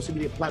social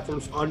media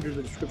platforms under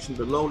the description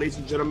below, ladies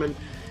and gentlemen.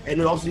 And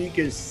then also you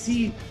can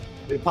see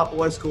the Papa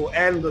Wesco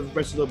and the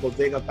rest of the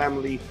Bodega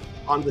family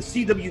on the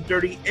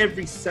CW30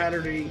 every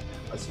Saturday.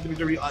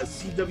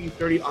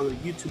 CW30 on the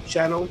YouTube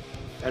channel.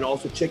 And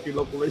also check your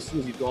local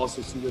listings. You can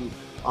also see them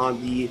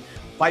on the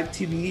Fight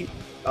TV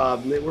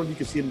network. You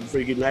can see them for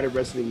United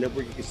Wrestling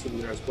Network. You can see them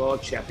there as well.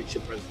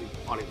 Championship Wrestling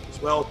on it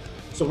as well.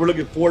 So we're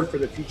looking forward for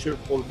the future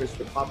for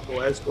Mr. Papa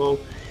Wesco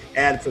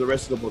and for the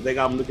rest of the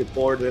Bodega. I'm looking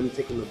forward to them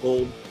taking the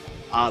gold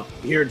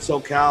here in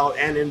SoCal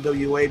and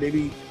NWA.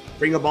 Maybe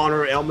Ring of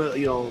Honor,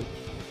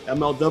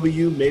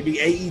 MLW, maybe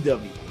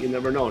AEW. You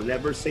never know.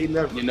 Never say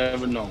never. You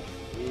never know.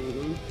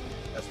 Mm-hmm.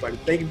 That's right.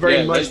 Thank you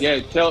very much. Yeah,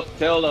 tell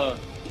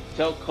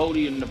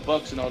Cody and the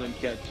Bucks and all them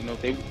cats. You know,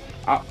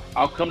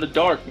 I'll come to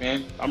dark,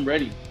 man. I'm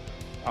ready.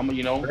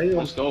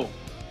 Let's go.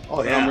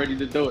 Oh yeah, I'm ready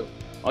to do it.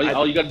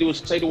 All you got to do is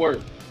say the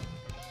word.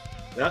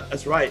 Yeah,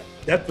 that's right.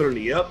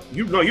 Definitely. Yep.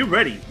 You're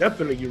ready.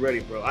 Definitely, you're ready,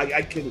 bro.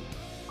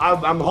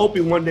 I'm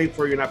hoping one day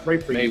for you, and I pray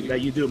for you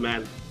that you do,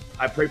 man.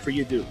 I pray for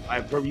you, do. I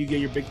pray you get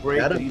your big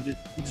break. You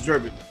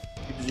deserve it.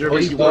 You deserve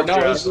it. You worked your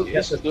ass off.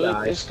 It's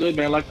good. It's good,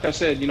 man. Like I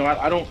said,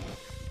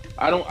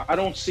 I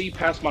don't see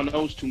past my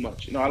nose too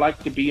much. I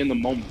like to be in the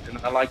moment, and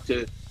I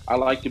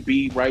like to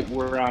be right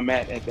where I'm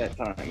at that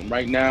time. And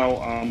right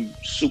now, I'm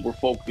super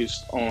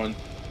focused on,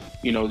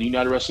 the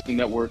United Wrestling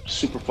Network,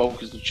 super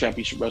focused on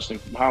Championship Wrestling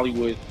from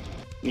Hollywood,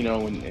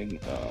 and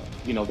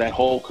that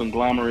whole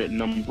conglomerate and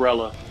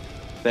umbrella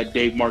that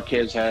Dave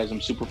Marquez has. I'm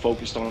super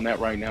focused on that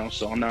right now,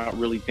 so I'm not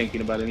really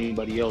thinking about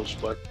anybody else.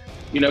 But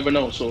you never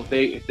know. So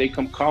if they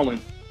come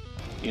calling,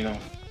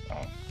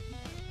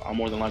 I'll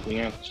more than likely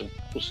answer.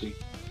 We'll see.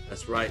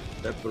 That's right,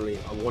 definitely.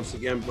 Once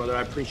again, brother,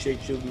 I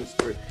appreciate you,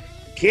 Mr.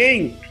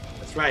 King.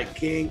 That's right,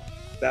 King.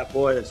 That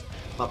boy is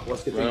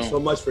Papuesca. Thank you so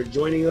much for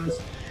joining us.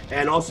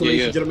 And also,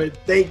 ladies and gentlemen,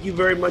 thank you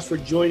very much for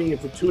joining and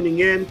for tuning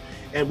in.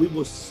 And we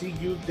will see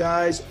you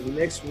guys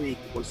next week.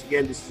 Once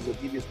again, this is a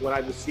Devious What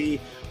I Will See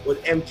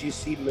with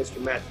MGC,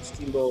 Mr. Matthew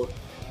Steamboat,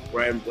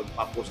 where I'm with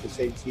Papuesca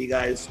saying to you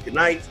guys, good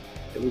night.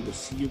 And we will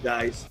see you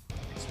guys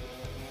next week.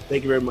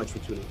 Thank you very much for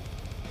tuning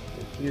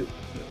in. Thank you.